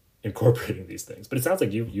incorporating these things. But it sounds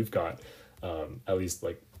like you've got at least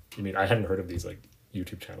like, I mean, I hadn't heard of these like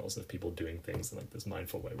YouTube channels of people doing things in like this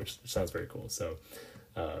mindful way, which sounds very cool. So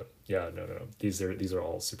yeah, no. These are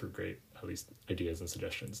all super great, at least ideas and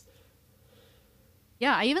suggestions.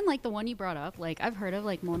 Yeah, I even like the one you brought up. Like I've heard of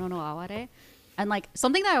like Mono no Aware, and like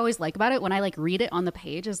something that I always like about it when I like read it on the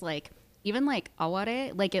page is like even like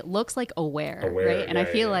aware, like it looks like aware, right? And yeah, I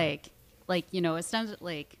feel yeah. like you know, it sounds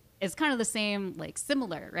like it's kind of the same, like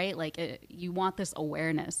similar, right? Like you want this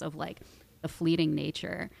awareness of like the fleeting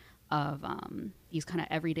nature of these kind of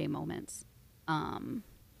everyday moments. Um,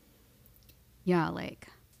 yeah, like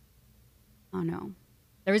I don't know.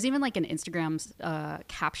 There was even like an Instagram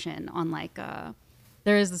caption on like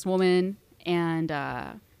there is this woman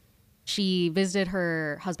and she visited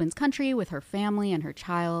her husband's country with her family and her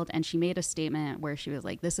child, and she made a statement where she was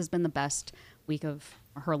like, this has been the best week of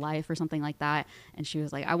her life or something like that. And she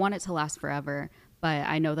was like, I want it to last forever, but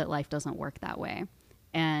I know that life doesn't work that way.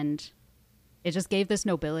 And it just gave this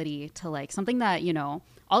nobility to like something that, you know,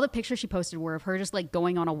 all the pictures she posted were of her just like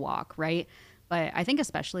going on a walk, right? But I think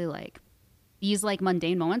especially like these like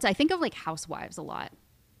mundane moments, I think of like housewives a lot.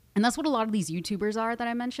 And that's what a lot of these YouTubers are that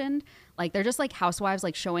I mentioned. Like they're just like housewives,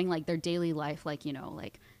 like showing like their daily life, like, you know,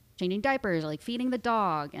 like changing diapers, or, like feeding the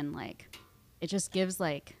dog. And like, it just gives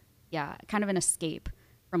like, yeah, kind of an escape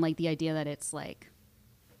from like the idea that it's like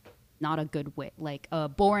not a good way, like a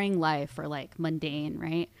boring life or like mundane,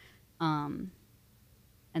 right? And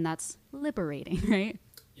that's liberating, right?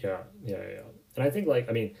 Yeah. And I think like,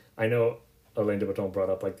 I mean, I know Alain de Botton brought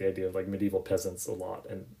up like the idea of like medieval peasants a lot,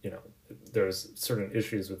 and you know, there's certain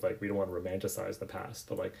issues with like we don't want to romanticize the past,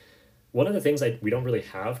 but like one of the things we don't really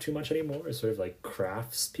have too much anymore is sort of like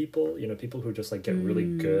crafts people, you know, people who just like get really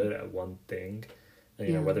good at one thing. And,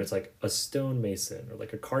 you know, whether it's like a stonemason or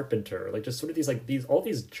like a carpenter, or like just sort of these like these all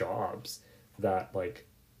these jobs that like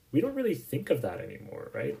we don't really think of that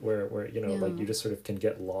anymore, right? Where you know, like you just sort of can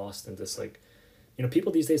get lost in this like, you know,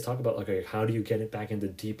 people these days talk about like, okay, how do you get it back into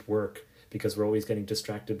deep work because we're always getting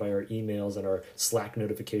distracted by our emails and our Slack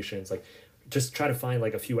notifications. Like, just try to find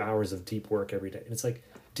like a few hours of deep work every day. And it's like,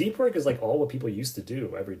 deep work is like all what people used to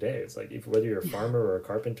do every day. It's like, if whether you're a farmer or a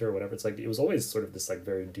carpenter or whatever, it's like, it was always sort of this like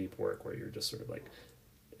very deep work where you're just sort of like,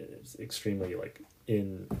 it's extremely like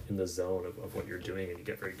in the zone of what you're doing, and you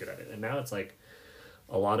get very good at it. And now it's like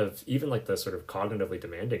a lot of even like the sort of cognitively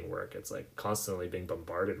demanding work, it's like constantly being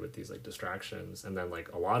bombarded with these like distractions. And then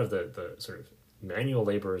like a lot of the sort of manual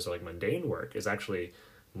laborers or like mundane work is actually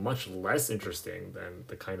much less interesting than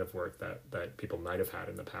the kind of work that people might have had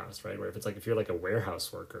in the past, right? Where if it's like, if you're like a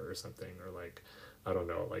warehouse worker or something, or like, I don't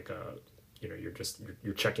know, like you know,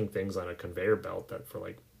 you're checking things on a conveyor belt that for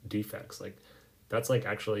like defects, like that's like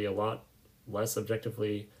actually a lot less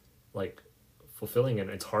objectively like fulfilling, and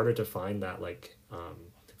it's harder to find that like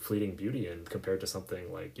fleeting beauty in compared to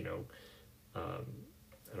something like, you know,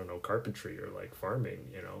 I don't know, carpentry or like farming,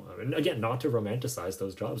 you know. And again, not to romanticize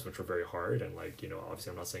those jobs, which were very hard, and like, you know,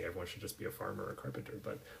 obviously I'm not saying everyone should just be a farmer or a carpenter,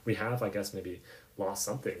 but we have, I guess, maybe lost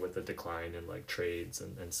something with the decline in like trades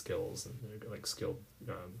and skills and like skilled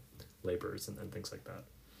laborers and things like that.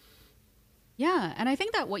 Yeah, and I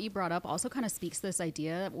think that what you brought up also kind of speaks to this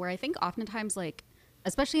idea where I think oftentimes, like,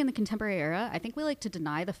 especially in the contemporary era, I think we like to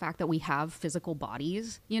deny the fact that we have physical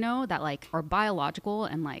bodies, you know, that like are biological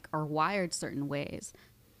and like are wired certain ways.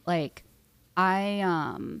 Like, I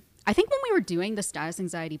think when we were doing the Status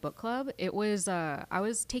Anxiety Book Club, it was I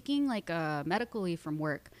was taking like a medical leave from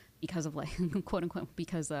work because of like quote unquote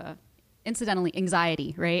because incidentally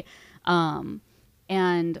anxiety, right?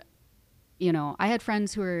 And you know, I had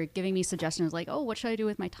friends who were giving me suggestions like, oh, what should I do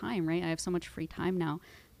with my time, right? I have so much free time now.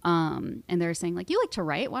 And they're saying like, you like to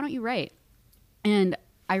write, why don't you write? And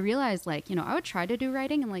I realized like, you know, I would try to do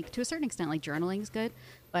writing, and like to a certain extent like journaling is good,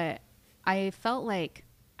 but I felt like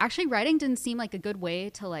actually writing didn't seem like a good way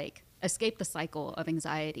to like escape the cycle of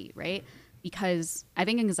anxiety, right? Because I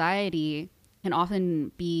think anxiety can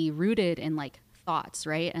often be rooted in like thoughts,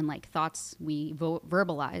 right? And like thoughts we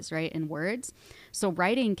verbalize, right, in words. So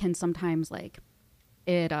writing can sometimes like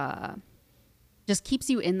it just keeps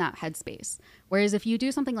you in that headspace. Whereas if you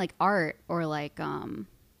do something like art or like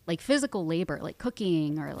physical labor, like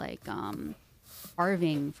cooking or like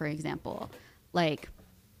carving, for example, like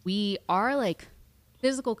we are like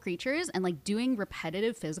physical creatures, and like doing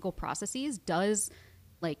repetitive physical processes does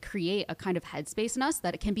like create a kind of headspace in us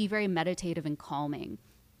that it can be very meditative and calming.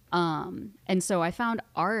 And so I found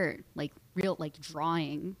art, like real, like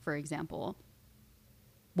drawing, for example,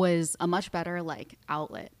 was a much better like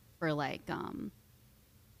outlet for like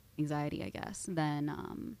anxiety, I guess,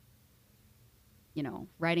 than you know,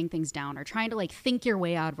 writing things down or trying to like think your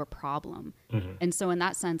way out of a problem. Mm-hmm. And so in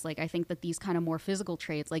that sense, like I think that these kind of more physical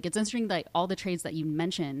traits, like it's interesting that all the traits that you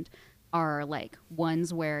mentioned are like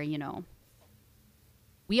ones where, you know,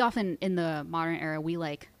 we often in the modern era, we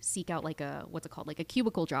like seek out like a, what's it called? Like a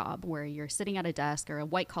cubicle job where you're sitting at a desk, or a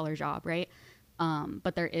white collar job, right?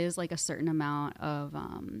 But there is like a certain amount of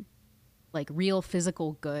like real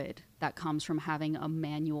physical good that comes from having a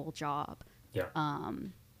manual job. Yeah.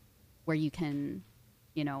 Where you can,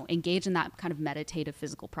 you know, engage in that kind of meditative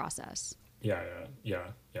physical process. Yeah.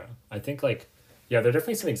 I think like, yeah, there are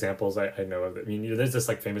definitely some examples I know of. I mean, you know, there's this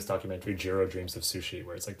like famous documentary, Jiro Dreams of Sushi,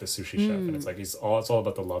 where it's like the sushi chef, and it's like it's all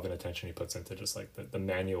about the love and attention he puts into just like the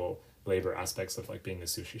manual labor aspects of like being a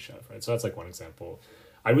sushi chef, right? So that's like one example.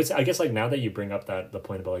 I would say, I guess like now that you bring up the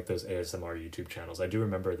point about like those ASMR YouTube channels, I do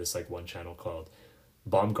remember this like one channel called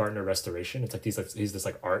Baumgartner Restoration. It's like he's this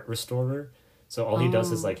like art restorer. So all he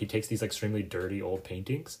does is like he takes these extremely dirty old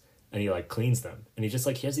paintings and he like cleans them, and he has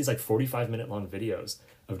these like 45-minute long videos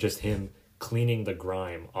of just him cleaning the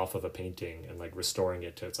grime off of a painting and like restoring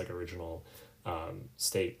it to its like original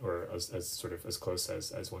state, or as sort of as close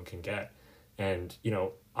as one can get. And you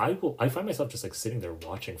know, I find myself just like sitting there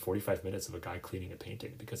watching 45 minutes of a guy cleaning a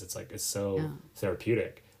painting, because it's like it's so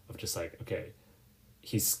therapeutic of just like, okay,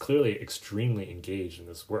 he's clearly extremely engaged in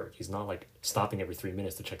this work. He's not like stopping every 3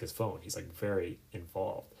 minutes to check his phone. He's like very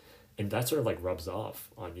involved, and that sort of like rubs off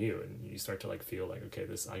on you, and you start to like feel like, okay,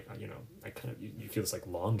 this I you know, I kind of you feel this like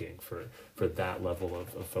longing for that level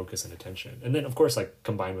of focus and attention. And then of course, like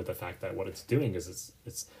combined with the fact that what it's doing is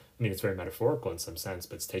it's I mean, it's very metaphorical in some sense,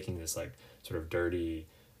 but it's taking this like sort of dirty,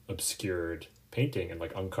 obscured painting and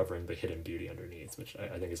like uncovering the hidden beauty underneath, which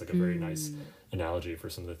I think is like a very nice analogy for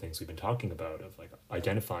some of the things we've been talking about, of like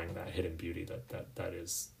identifying that hidden beauty that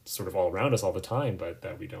is sort of all around us all the time, but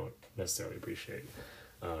that we don't necessarily appreciate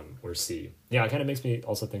or see. Yeah, it kind of makes me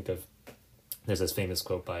also think of, there's this famous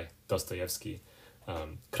quote by Dostoevsky,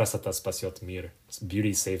 "Krasota spasiot mir,"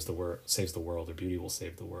 beauty saves the world, or beauty will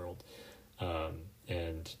save the world.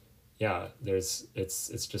 And yeah,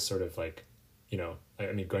 it's just sort of like,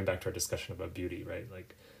 I mean, going back to our discussion about beauty, right?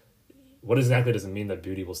 Like, what exactly does it mean that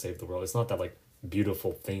beauty will save the world? It's not that like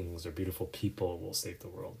beautiful things or beautiful people will save the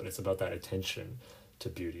world, but it's about that attention to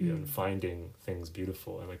beauty and finding things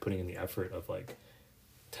beautiful and like putting in the effort of like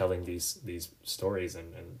telling these stories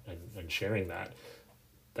and sharing that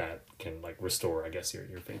can like restore, I guess,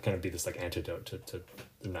 your faith, kind of be this like antidote to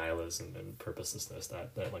the nihilism and purposelessness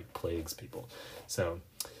that like plagues people. So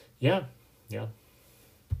yeah. Yeah.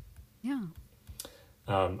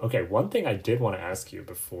 Okay, one thing I did want to ask you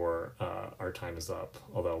before our time is up,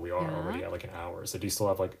 although we are already at like an hour. So do you still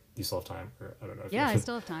have time? Or I don't know. Yeah, I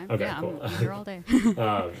still have time. Okay, yeah, cool. I'm here all day.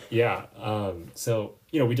 So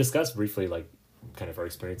we discussed briefly like kind of our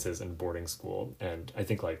experiences in boarding school, and I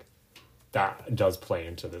think like that does play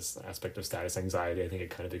into this aspect of status anxiety. I think it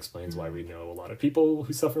kind of explains why we know a lot of people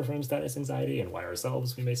who suffer from status anxiety and why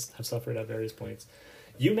ourselves we may have suffered at various points.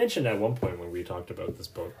 You mentioned at one point when we talked about this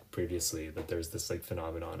book previously that there's this like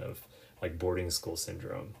phenomenon of like boarding school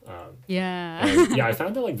syndrome. Yeah. And, yeah, I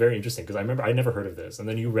found that like very interesting because I remember I never heard of this, and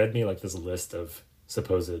then you read me like this list of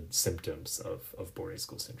supposed symptoms of boarding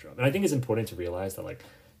school syndrome, and I think it's important to realize that like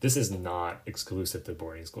this is not exclusive to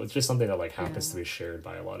boarding school. It's just something that like happens to be shared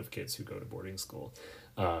by a lot of kids who go to boarding school,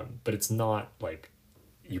 but it's not like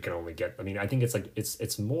you can only get. I mean, I think it's like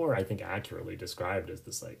it's more, I think, accurately described as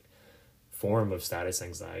this like form of status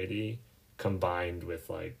anxiety combined with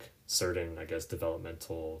like certain, I guess,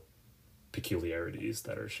 developmental peculiarities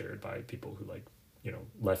that are shared by people who like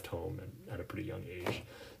left home and at a pretty young age.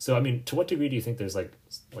 So I mean, to what degree do you think there's like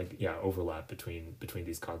overlap between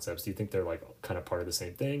these concepts? Do you think they're like kind of part of the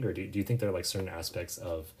same thing, or do you think there are like certain aspects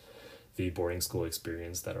of the boarding school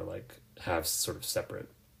experience that are like have sort of separate,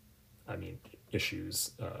 I mean,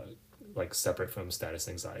 issues like separate from status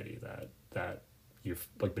anxiety that you've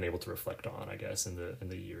like been able to reflect on, I guess, in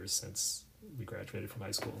the years since we graduated from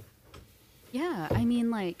high school? Yeah, I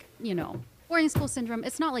mean, like, boarding school syndrome,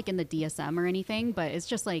 it's not like in the DSM or anything, but it's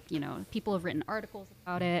just like, people have written articles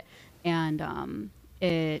about it, and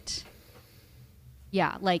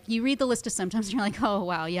like you read the list of symptoms and you're like, oh,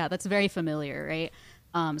 wow, yeah, that's very familiar, right?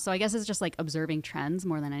 So I guess it's just like observing trends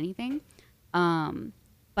more than anything.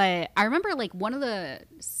 But I remember like one of the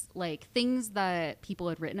like things that people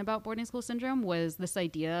had written about boarding school syndrome was this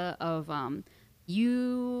idea of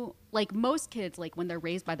you, like most kids, like when they're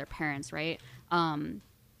raised by their parents, right?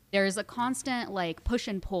 There's a constant like push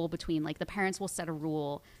and pull between like the parents will set a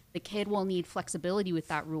rule, the kid will need flexibility with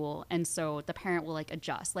that rule, and so the parent will like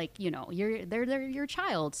adjust. Like, they're your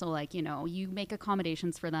child, so like, you make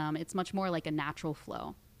accommodations for them. It's much more like a natural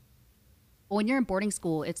flow. But when you're in boarding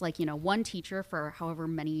school, it's like, one teacher for however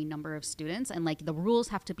many number of students, and like the rules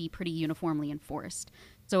have to be pretty uniformly enforced.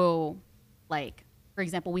 So like, for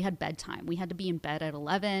example, we had bedtime. We had to be in bed at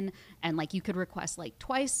 11, and like you could request like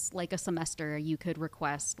twice like a semester. You could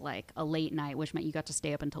request like a late night, which meant you got to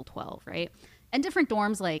stay up until 12, right? And different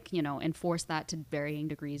dorms like, enforce that to varying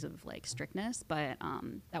degrees of like strictness, but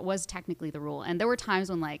that was technically the rule. And there were times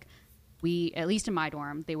when like at least in my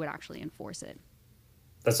dorm, they would actually enforce it.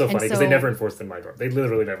 That's so funny because they never enforced in my dorm. They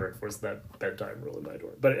literally never enforced that bedtime rule in my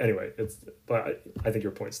dorm. But anyway, I think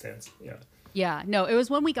your point stands. Yeah. Yeah, no, it was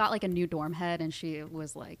when we got like a new dorm head, and she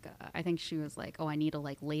was like, I think she was like, oh, I need to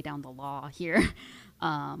like lay down the law here,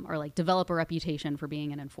 or like develop a reputation for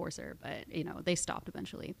being an enforcer. But they stopped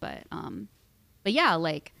eventually. But yeah,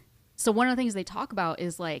 like, so one of the things they talk about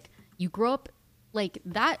is like you grow up, like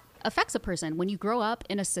that affects a person when you grow up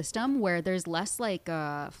in a system where there's less like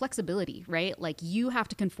flexibility, right? Like you have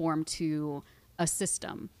to conform to a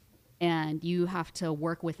system, and you have to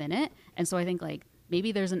work within it. And so I think like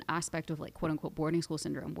maybe there's an aspect of like quote unquote boarding school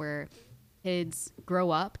syndrome where kids grow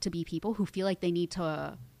up to be people who feel like they need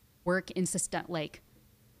to work in system, like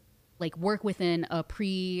work within a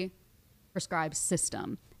prescribed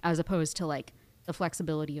system, as opposed to like the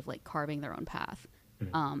flexibility of like carving their own path.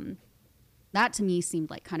 Mm-hmm. That to me seemed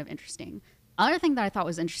like kind of interesting. Another thing that I thought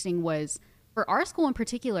was interesting was for our school in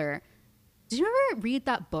particular, did you ever read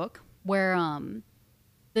that book where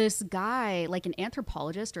this guy, like an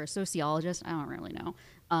anthropologist or a sociologist, I don't really know,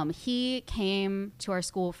 he came to our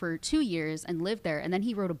school for 2 years and lived there, and then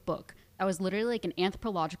he wrote a book that was literally like an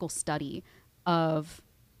anthropological study of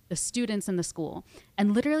the students in the school.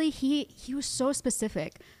 And literally he was so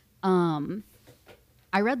specific.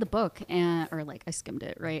 I read the book or like I skimmed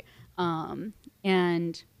it, right?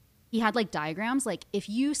 And he had like diagrams, like if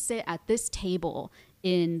you sit at this table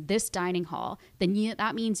in this dining hall, then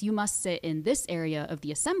that means you must sit in this area of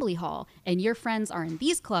the assembly hall, and your friends are in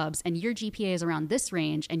these clubs, and your GPA is around this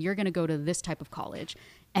range, and you're going to go to this type of college.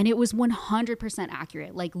 And it was 100%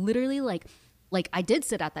 accurate. Like literally, like like I did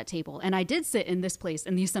sit at that table and I did sit in this place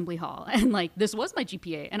in the assembly hall and like this was my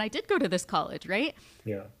GPA and I did go to this college, right?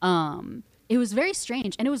 Yeah. It was very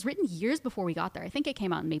strange and it was written years before we got there. I think it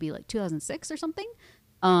came out in maybe like 2006 or something.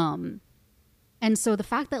 And so the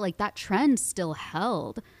fact that like that trend still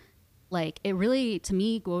held, like it really to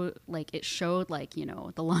me like it showed like, you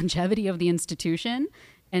know, the longevity of the institution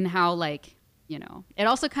and how like, you know, it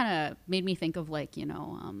also kind of made me think of like, you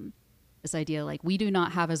know, this idea like we do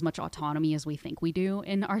not have as much autonomy as we think we do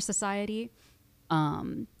in our society.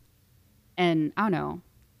 And I don't know,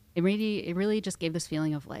 it really just gave this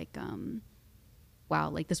feeling of like, wow,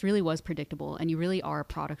 like this really was predictable and you really are a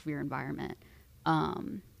product of your environment.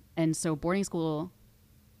 And so boarding school,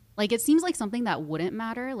 like it seems like something that wouldn't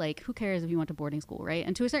matter. Like who cares if you went to boarding school, right?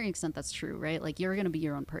 And to a certain extent that's true, right? Like you're going to be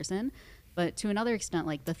your own person. But to another extent,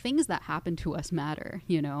 like the things that happen to us matter,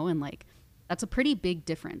 you know? And like that's a pretty big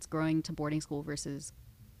difference growing to boarding school versus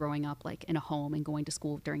growing up like in a home and going to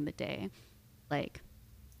school during the day. Like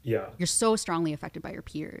Yeah. you're so strongly affected by your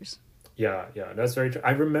peers. Yeah, yeah, that's very true.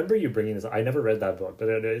 I remember you bringing this. I never read that book, but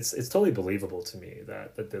it's totally believable to me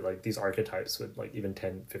that like these archetypes would like even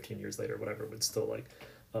 10, 15 years later, whatever, would still like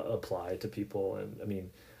apply to people. And I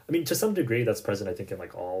mean to some degree that's present, I think, in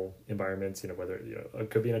like all environments. You know, whether you know it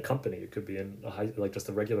could be in a company, it could be in a high, like just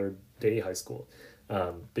a regular day high school.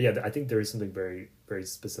 But yeah, I think there is something very very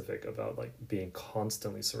specific about like being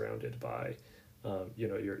constantly surrounded by you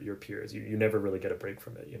know, your peers. You never really get a break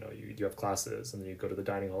from it. You know, you have classes and then you go to the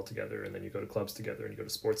dining hall together and then you go to clubs together and you go to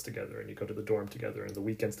sports together and you go to the dorm together and the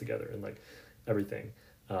weekends together and like everything.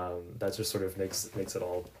 That just sort of makes it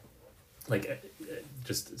all like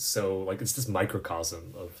just so like it's this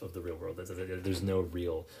microcosm of the real world. There's no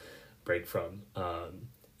real break from.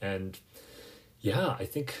 And yeah, I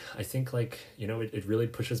think like, you know, it really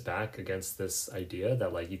pushes back against this idea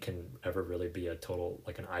that like you can ever really be a total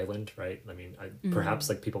like an island, right? I mean, perhaps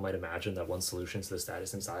like people might imagine that one solution to the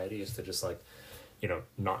status anxiety is to just like, you know,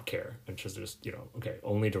 not care and just you know, okay,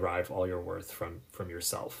 only derive all your worth from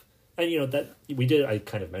yourself. And you know that I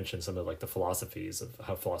kind of mentioned some of like the philosophies of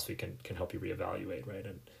how philosophy can help you reevaluate, right?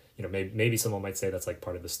 And you know, maybe someone might say that's like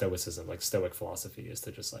part of the stoicism, like stoic philosophy is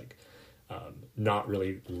to just like not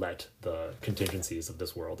really let the contingencies of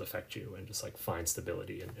this world affect you and just like find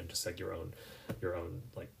stability and just like your own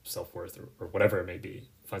like self-worth or whatever it may be,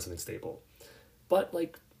 find something stable. But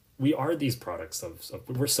like we are these products of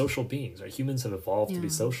we're social beings, right? Humans have evolved to be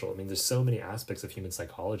social. I mean, there's so many aspects of human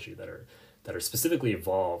psychology that are specifically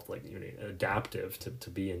evolved, like, you know, adaptive to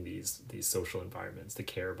be in these social environments, to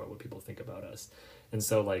care about what people think about us. And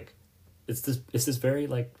so like it's this very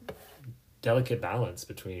like delicate balance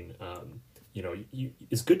between you know,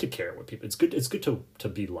 it's good to care what people, it's good to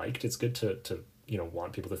be liked, it's good to you know,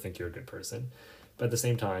 want people to think you're a good person, but at the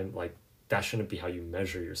same time, like that shouldn't be how you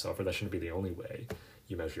measure yourself, or that shouldn't be the only way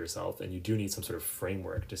you measure yourself, and you do need some sort of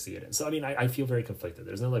framework to see it in. So I mean, I feel very conflicted.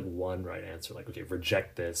 There's no like one right answer, like, okay,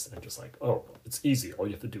 reject this and just like, oh, it's easy, all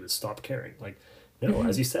you have to do is stop caring. Like, no,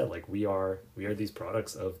 as you said, like we are these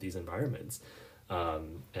products of these environments,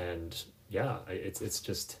 and yeah, it's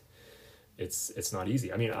just it's not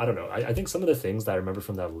easy. I mean, I don't know. I think some of the things that I remember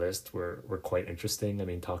from that list were quite interesting. I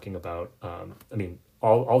mean, talking about, I mean,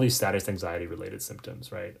 all these status anxiety related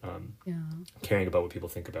symptoms, right? Caring about what people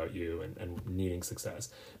think about you and needing success.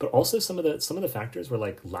 But also some of the factors were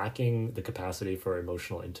like lacking the capacity for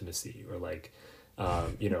emotional intimacy, or like,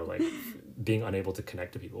 you know, like being unable to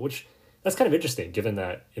connect to people, which that's kind of interesting given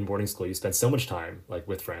that in boarding school you spend so much time like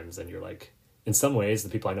with friends, and you're like, in some ways, the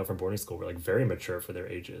people I know from boarding school were like very mature for their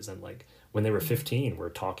ages, and like when they were 15, we're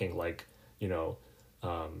talking like, you know,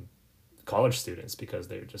 college students, because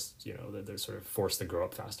they're just, you know, they're sort of forced to grow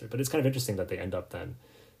up faster. But it's kind of interesting that they end up then,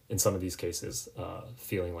 in some of these cases,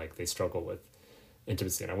 feeling like they struggle with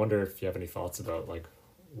intimacy. And I wonder if you have any thoughts about like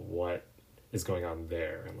what is going on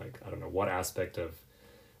there, and like, I don't know, what aspect of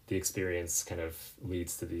the experience kind of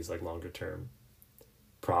leads to these like longer term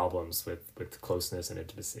problems with closeness and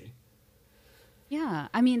intimacy. Yeah.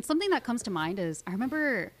 I mean, something that comes to mind is I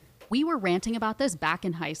remember we were ranting about this back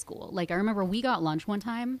in high school. Like, I remember we got lunch one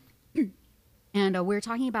time and we were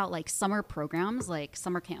talking about like summer programs, like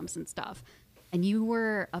summer camps and stuff. And you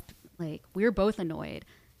were up, like, we were both annoyed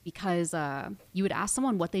because you would ask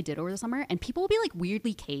someone what they did over the summer and people would be like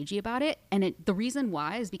weirdly cagey about it. And the reason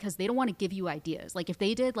why is because they don't want to give you ideas. Like if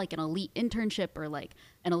they did like an elite internship or like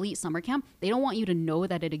an elite summer camp, they don't want you to know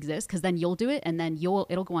that it exists, because then you'll do it and then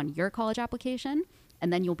it'll go on your college application,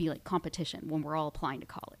 and then you'll be like competition when we're all applying to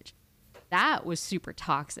college. That was super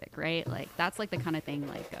toxic, right? Like that's like the kind of thing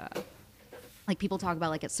like people talk about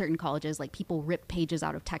like at certain colleges, like people rip pages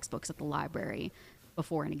out of textbooks at the library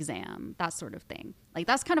before an exam, that sort of thing. Like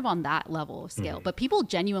that's kind of on that level of scale. Mm. But people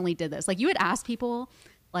genuinely did this. Like you would ask people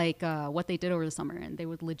like what they did over the summer, and they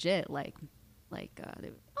would legit they would,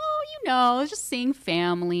 oh, it's just seeing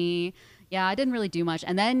family. Yeah, I didn't really do much.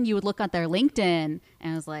 And then you would look at their LinkedIn,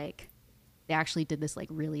 and it was like they actually did this like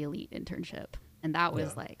really elite internship, and that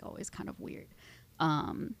was like always kind of weird.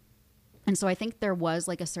 And so I think there was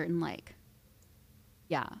like a certain like,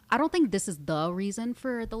 yeah, I don't think this is the reason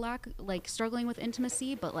for the lack, like struggling with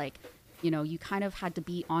intimacy, but like, you kind of had to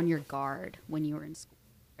be on your guard when you were in school,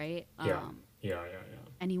 right? Yeah.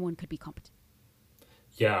 Anyone could be competent.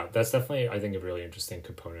 Yeah, that's definitely, I think, a really interesting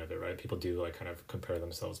component of it, right? People do like kind of compare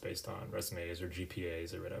themselves based on resumes or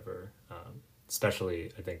GPAs or whatever.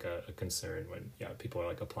 Especially, I think, a concern when, people are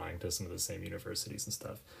like applying to some of the same universities and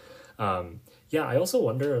stuff. I also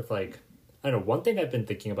wonder if like, I don't know, one thing I've been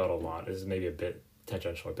thinking about a lot is maybe a bit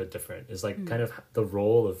tangential, a bit different, is like kind of the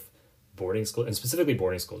role of boarding school, and specifically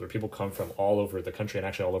boarding schools where people come from all over the country and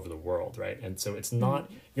actually all over the world, right? And so it's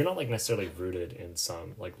not, you're not like necessarily rooted in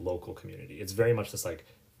some like local community. It's very much this like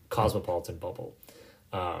cosmopolitan bubble.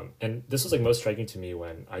 And this was like most striking to me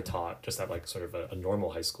when I taught just at like sort of a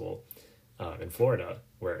normal high school in Florida,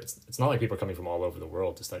 where it's not like people are coming from all over the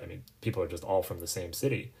world to study. I mean, people are just all from the same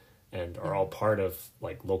city and are all part of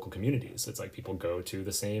like local communities. It's like people go to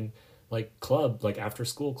the same like club, like after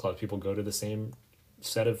school clubs. People go to the same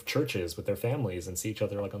set of churches with their families and see each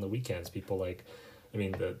other like on the weekends. People like, I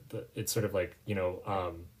mean, the it's sort of like, you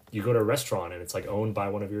go to a restaurant and it's like owned by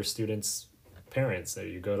one of your students' parents. Or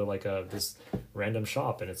you go to like this random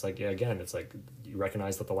shop and it's like, it's like you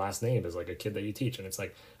recognize that the last name is like a kid that you teach, and it's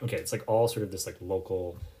like, okay, it's like all sort of this like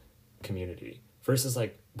local community. Versus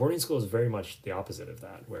like boarding school is very much the opposite of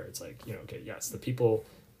that, where it's like, okay, yes, the people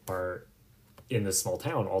are in this small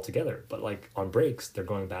town all together, but like on breaks they're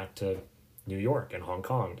going back to New York and Hong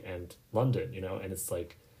Kong and London, and it's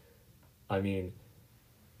like, I mean,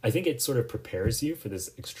 I think it sort of prepares you for this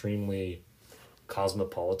extremely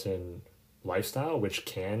cosmopolitan lifestyle, which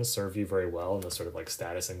can serve you very well in the sort of like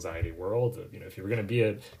status anxiety world. If you were going to be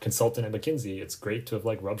a consultant at McKinsey, it's great to have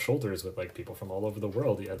like rubbed shoulders with like people from all over the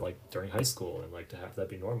world you had like during high school, and like to have that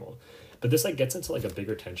be normal. But this like gets into like a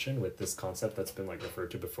bigger tension with this concept that's been like referred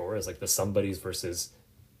to before as like the somebodies versus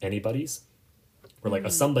anybody's, where like a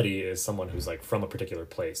somebody is someone who's like from a particular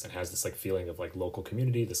place and has this like feeling of like local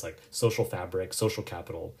community, this like social fabric, social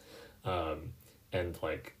capital, and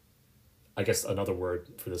like, I guess another word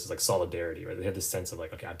for this is like solidarity, right? They have this sense of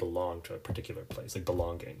like, okay, I belong to a particular place, like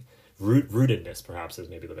belonging. Rootedness, perhaps, is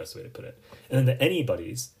maybe the best way to put it. And then the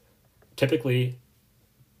anybody's, typically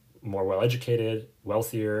more well-educated,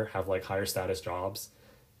 wealthier, have like higher status jobs,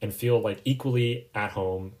 and feel like equally at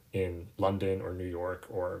home in London or New York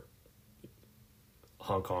or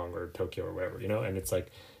Hong Kong or Tokyo or wherever, and it's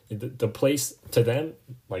like the place to them,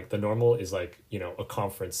 like the normal is like, a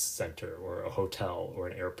conference center or a hotel or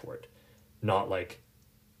an airport, not like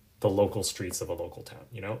the local streets of a local town,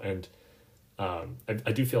 and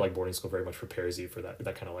I do feel like boarding school very much prepares you for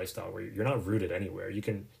that kind of lifestyle where you're not rooted anywhere.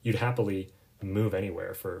 You'd happily move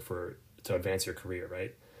anywhere to advance your career,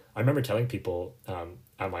 right? I remember telling people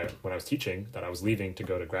when I was teaching that I was leaving to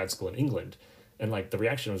go to grad school in England, and like the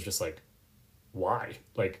reaction was just like, why?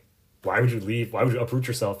 Like, why would you leave? Why would you uproot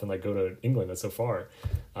yourself and like go to England? That's so far.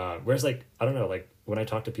 Whereas like, I don't know, like when I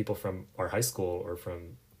talk to people from our high school or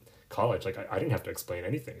from college, like I didn't have to explain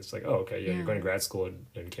anything. It's like, oh, okay, yeah, you're going to grad school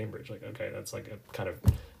in Cambridge. Like, okay, that's like a kind of,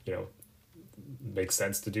 makes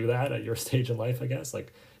sense to do that at your stage in life, I guess.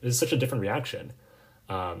 Like, it's such a different reaction.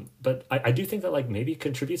 But I do think that like maybe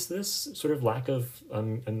contributes to this sort of lack of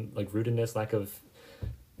and like rootedness, lack of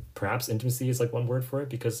perhaps intimacy is like one word for it,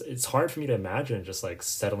 because it's hard for me to imagine just like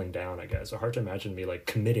settling down, I guess, or hard to imagine me like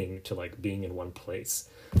committing to like being in one place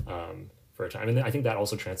for a time. And I think that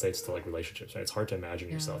also translates to like relationships, right? It's hard to imagine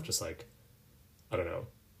yourself just like, I don't know,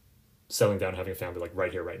 settling down, having a family like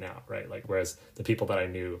right here, right now, right? Like, whereas the people that I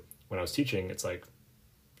knew when I was teaching, it's like,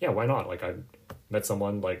 yeah, why not? Like, I met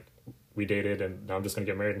someone, like we dated, and now I'm just gonna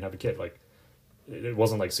get married and have a kid. Like, it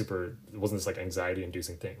wasn't like super, it wasn't this like anxiety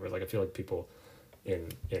inducing thing where like I feel like people in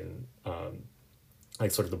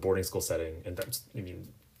like sort of the boarding school setting, and that's, I mean,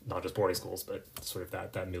 not just boarding schools, but sort of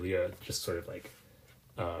that milieu, just sort of like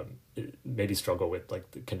maybe struggle with like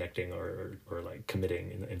the connecting or like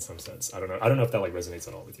committing in some sense. I don't know if that like resonates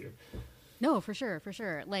at all with you. No, for sure.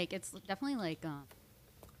 Like, it's definitely like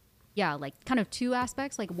like kind of two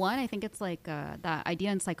aspects. Like, one, I think it's like that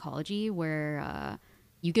idea in psychology where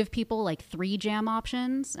you give people like 3 jam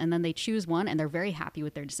options and then they choose one and they're very happy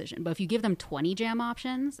with their decision. But if you give them 20 jam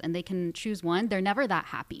options and they can choose one, they're never that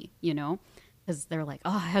happy, because they're like,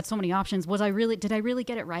 oh, I had so many options. Did I really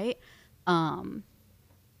get it right?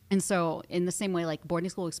 And so, in the same way, like boarding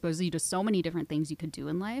school exposes you to so many different things you could do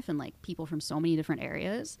in life and like people from so many different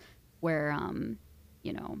areas where,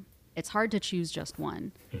 you know, it's hard to choose just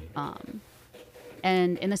one. Um,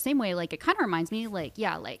 and in the same way, like it kind of reminds me, like,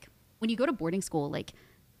 yeah, like when you go to boarding school, like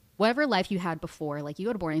whatever life you had before, like you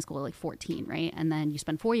go to boarding school at like 14, right? And then you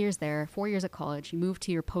spend 4 years there, 4 years at college, you move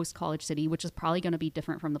to your post college city, which is probably going to be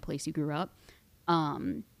different from the place you grew up.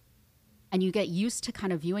 Um, and you get used to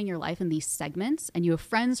kind of viewing your life in these segments, and you have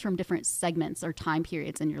friends from different segments or time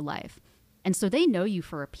periods in your life. And so they know you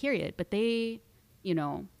for a period, but they, you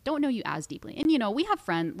know, don't know you as deeply. And, you know, we have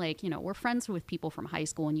like, you know, we're friends with people from high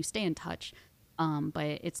school and you stay in touch.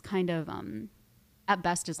 But it's kind of, at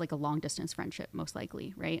best is like a long distance friendship, most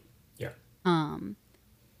likely. Right. Yeah. And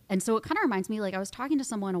so it kind of reminds me, like I was talking to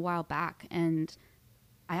someone a while back and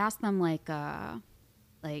I asked them like,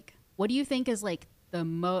 what do you think is like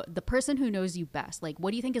the person who knows you best? Like,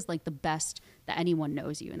 what do you think is like the best that anyone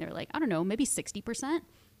knows you? And they're like, I don't know, maybe 60%.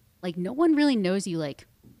 Like no one really knows you. Like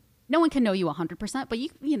no one can know you 100%, but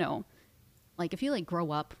you know, like if you like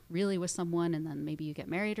grow up really with someone and then maybe you get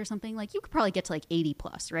married or something, like you could probably get to like 80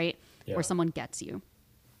 plus, right? Yeah. Where someone gets you.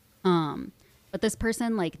 But this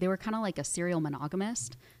person, like they were kind of like a serial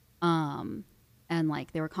monogamist. And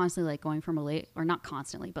like they were constantly like going from or not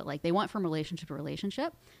constantly, but like they went from relationship to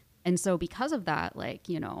relationship. And so because of that, like,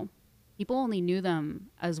 you know, people only knew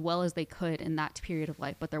them as well as they could in that period of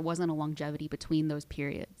life, but there wasn't a longevity between those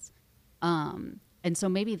periods. And so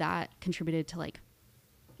maybe that contributed to like,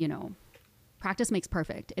 you know, practice makes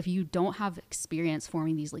perfect. If you don't have experience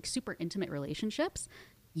forming these like super intimate relationships,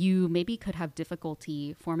 you maybe could have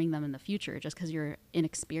difficulty forming them in the future just because you're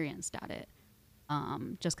inexperienced at it.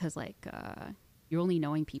 Just because like you're only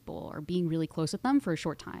knowing people or being really close with them for a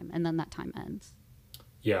short time and then that time ends.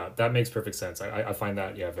 Yeah, that makes perfect sense. I find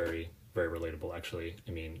that, yeah, very, very relatable, actually.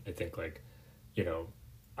 I mean, I think, like, you know,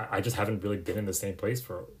 I just haven't really been in the same place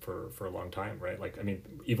for a long time, right? Like, I mean,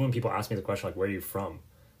 even when people ask me the question, like, where are you from?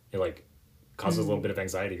 It, like, causes a little bit of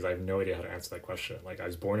anxiety because I have no idea how to answer that question. Like, I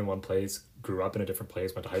was born in one place, grew up in a different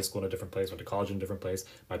place, went to high school in a different place, went to college in a different place.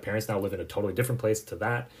 My parents now live in a totally different place to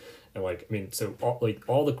that. And, like, I mean, so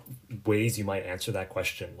all the ways you might answer that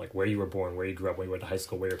question, like where you were born, where you grew up, where you went to high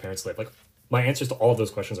school, where your parents live, like, my answers to all of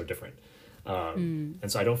those questions are different.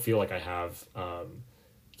 And so I don't feel like I have,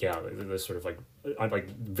 the sort of like, I'm like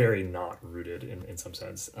very not rooted in some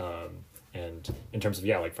sense. And in terms of,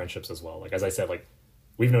 like friendships as well. Like, as I said, like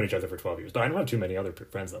we've known each other for 12 years, but I don't have too many other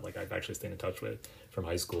friends that like I've actually stayed in touch with from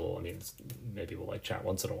high school. I mean, maybe we'll like chat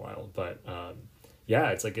once in a while, but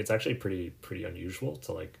it's like, it's actually pretty unusual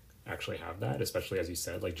to like actually have that, especially as you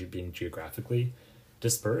said, like being geographically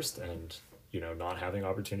dispersed and, you know, not having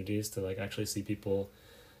opportunities to like actually see people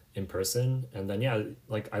in person. And then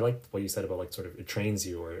like I like what you said about like sort of it trains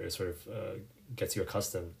you or it sort of gets you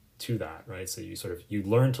accustomed to that, right? So you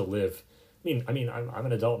learn to live. I mean I'm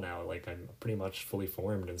an adult now, like I'm pretty much fully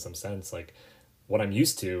formed in some sense. Like what I'm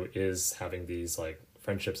used to is having these like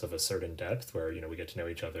friendships of a certain depth where, you know, we get to know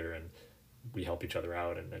each other and we help each other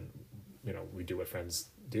out and you know, we do what friends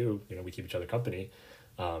do, you know, we keep each other company.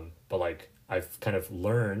 But like I've kind of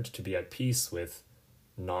learned to be at peace with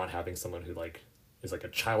not having someone who like is like a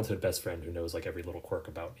childhood best friend who knows like every little quirk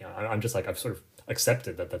about me. I'm just like, I've sort of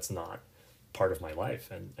accepted that that's not part of my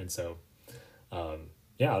life. And so, I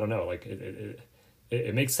don't know, like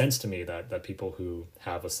it makes sense to me that people who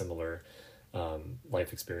have a similar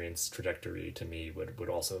life experience trajectory to me would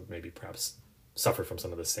also maybe perhaps suffer from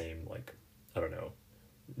some of the same, like, I don't know,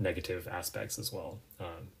 negative aspects as well.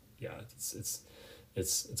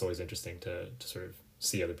 It's always interesting to sort of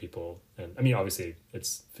see other people. And I mean, obviously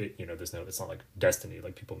it's, you know, it's not like destiny,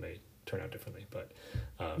 like people may turn out differently, but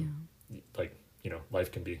like, you know,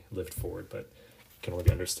 life can be lived forward, but can only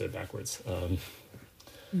be understood backwards.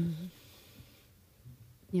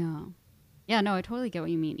 Yeah, no, I totally get what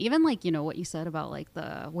you mean. Even like, you know, what you said about like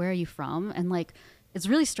the where are you from, and like it's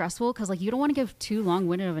really stressful because like you don't want to give too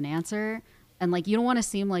long-winded of an answer, and like you don't want to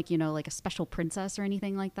seem like, you know, like a special princess or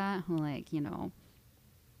anything like that who, like, you know,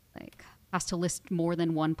 like has to list more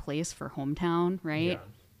than one place for hometown, right? Yeah.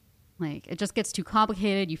 Like it just gets too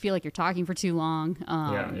complicated. You feel like you're talking for too long.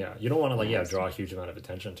 You don't want to like draw a huge amount of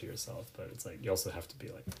attention to yourself, but it's like you also have to be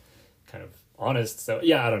like kind of honest. So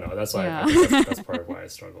I don't know. That's why I think that's part of why I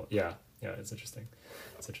struggle. It's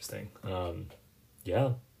interesting.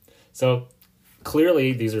 So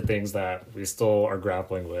clearly these are things that we still are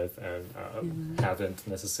grappling with and haven't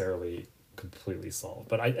necessarily completely solved.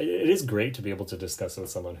 But it is great to be able to discuss it with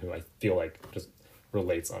someone who I feel like just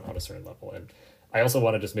relates on a certain level. And I also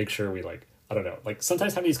want to just make sure we like I don't know, like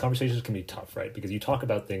sometimes having these conversations can be tough, right? Because you talk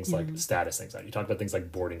about things like status anxiety, you talk about things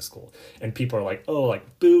like boarding school, and people are like, oh,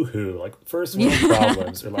 like boo hoo, like first world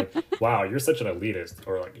problems, or like, wow, you're such an elitist,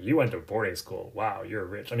 or like you went to boarding school, wow, you're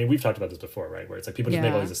rich. I mean, we've talked about this before, right? Where it's like people just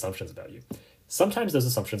make all these assumptions about you. Sometimes those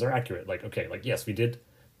assumptions are accurate. Like, okay, like, yes,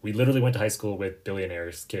 we literally went to high school with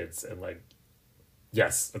billionaires' kids, and like,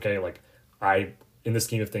 yes, okay, like in the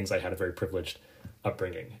scheme of things, I had a very privileged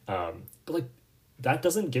upbringing. But like, that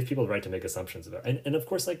doesn't give people the right to make assumptions about it. And of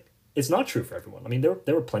course, like, it's not true for everyone. I mean, there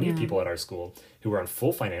were plenty of people at our school who were on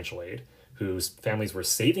full financial aid, whose families were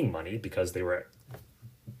saving money because their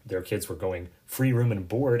kids were going free room and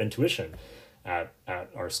board and tuition at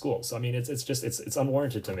our school. So I mean, it's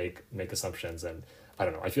unwarranted to make assumptions. And I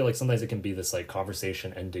don't know, I feel like sometimes it can be this like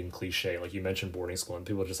conversation ending cliche. Like you mentioned boarding school, and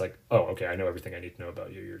people are just like, oh, okay, I know everything I need to know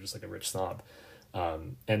about you. You're just like a rich snob.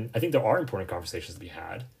 And I think there are important conversations to be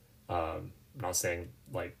had. I'm not saying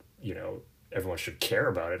like, you know, everyone should care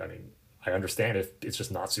about it. I mean, I understand if it's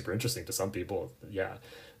just not super interesting to some people. Yeah.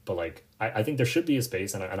 But like, I think there should be a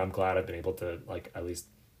space, and I'm glad I've been able to like at least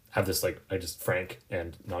have this like I just frank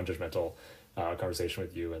and non-judgmental conversation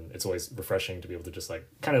with you. And it's always refreshing to be able to just like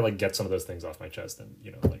kind of like get some of those things off my chest. And,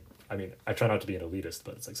 you know, like, I mean, I try not to be an elitist,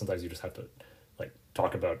 but it's like sometimes you just have to like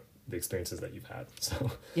talk about the experiences that you've had.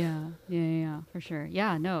 So yeah, for sure.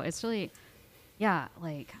 Yeah, no, it's really, yeah,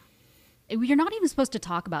 like, you're not even supposed to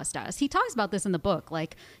talk about status. He talks about this in the book.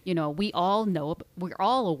 Like, you know, we all know, we're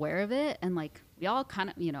all aware of it. And like, we all kind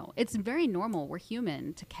of, you know, it's very normal. We're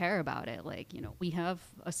human to care about it. Like, you know,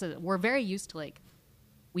 we're very used to like,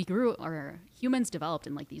 or humans developed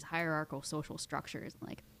in like these hierarchical social structures,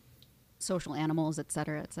 like social animals, et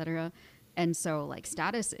cetera, et cetera. And so like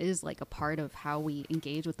status is like a part of how we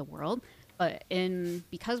engage with the world. But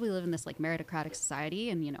because we live in this like meritocratic society,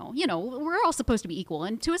 and you know, we're all supposed to be equal,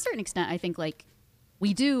 and to a certain extent, I think like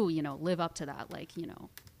we do, you know, live up to that. Like, you know,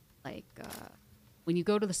 like when you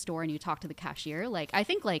go to the store and you talk to the cashier, like I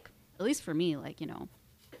think like at least for me, like, you know,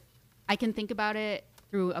 I can think about it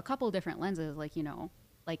through a couple of different lenses. Like, you know,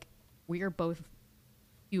 like we are both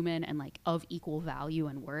human and like of equal value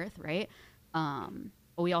and worth, right?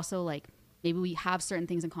 But we also like maybe we have certain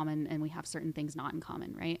things in common and we have certain things not in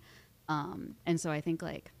common, right? And so I think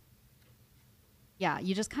like, yeah,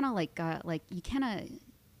 you just kind of like, like you kind of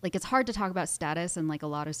like, it's hard to talk about status in like a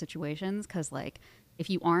lot of situations. 'Cause like, if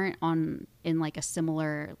you aren't in like a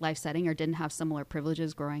similar life setting or didn't have similar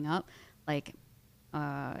privileges growing up, like,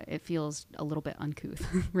 it feels a little bit uncouth,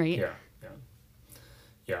 right?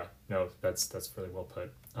 Yeah. No, that's really well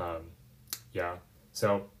put. Yeah.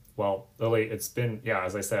 So, well, Lily, it's been, yeah,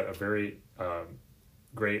 as I said, a very,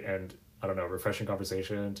 great and I don't know, refreshing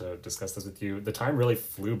conversation to discuss this with you. The time really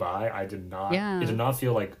flew by. It did not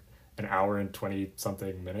feel like an hour and 20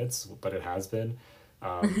 something minutes, but it has been.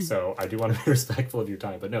 So I do want to be respectful of your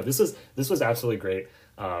time, but no, this was absolutely great.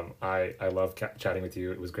 I love chatting with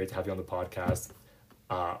you. It was great to have you on the podcast.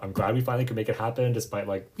 I'm glad we finally could make it happen despite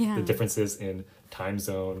like the differences in time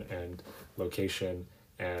zone and location.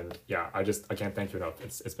 And yeah, I can't thank you enough.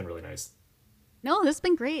 It's been really nice. No, this has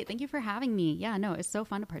been great. Thank you for having me. Yeah, no, it's so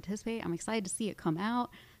fun to participate. I'm excited to see it come out.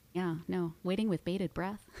 Yeah, no, waiting with bated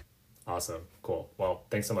breath. Awesome. Cool. Well,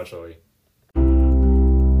 thanks so much, Lily.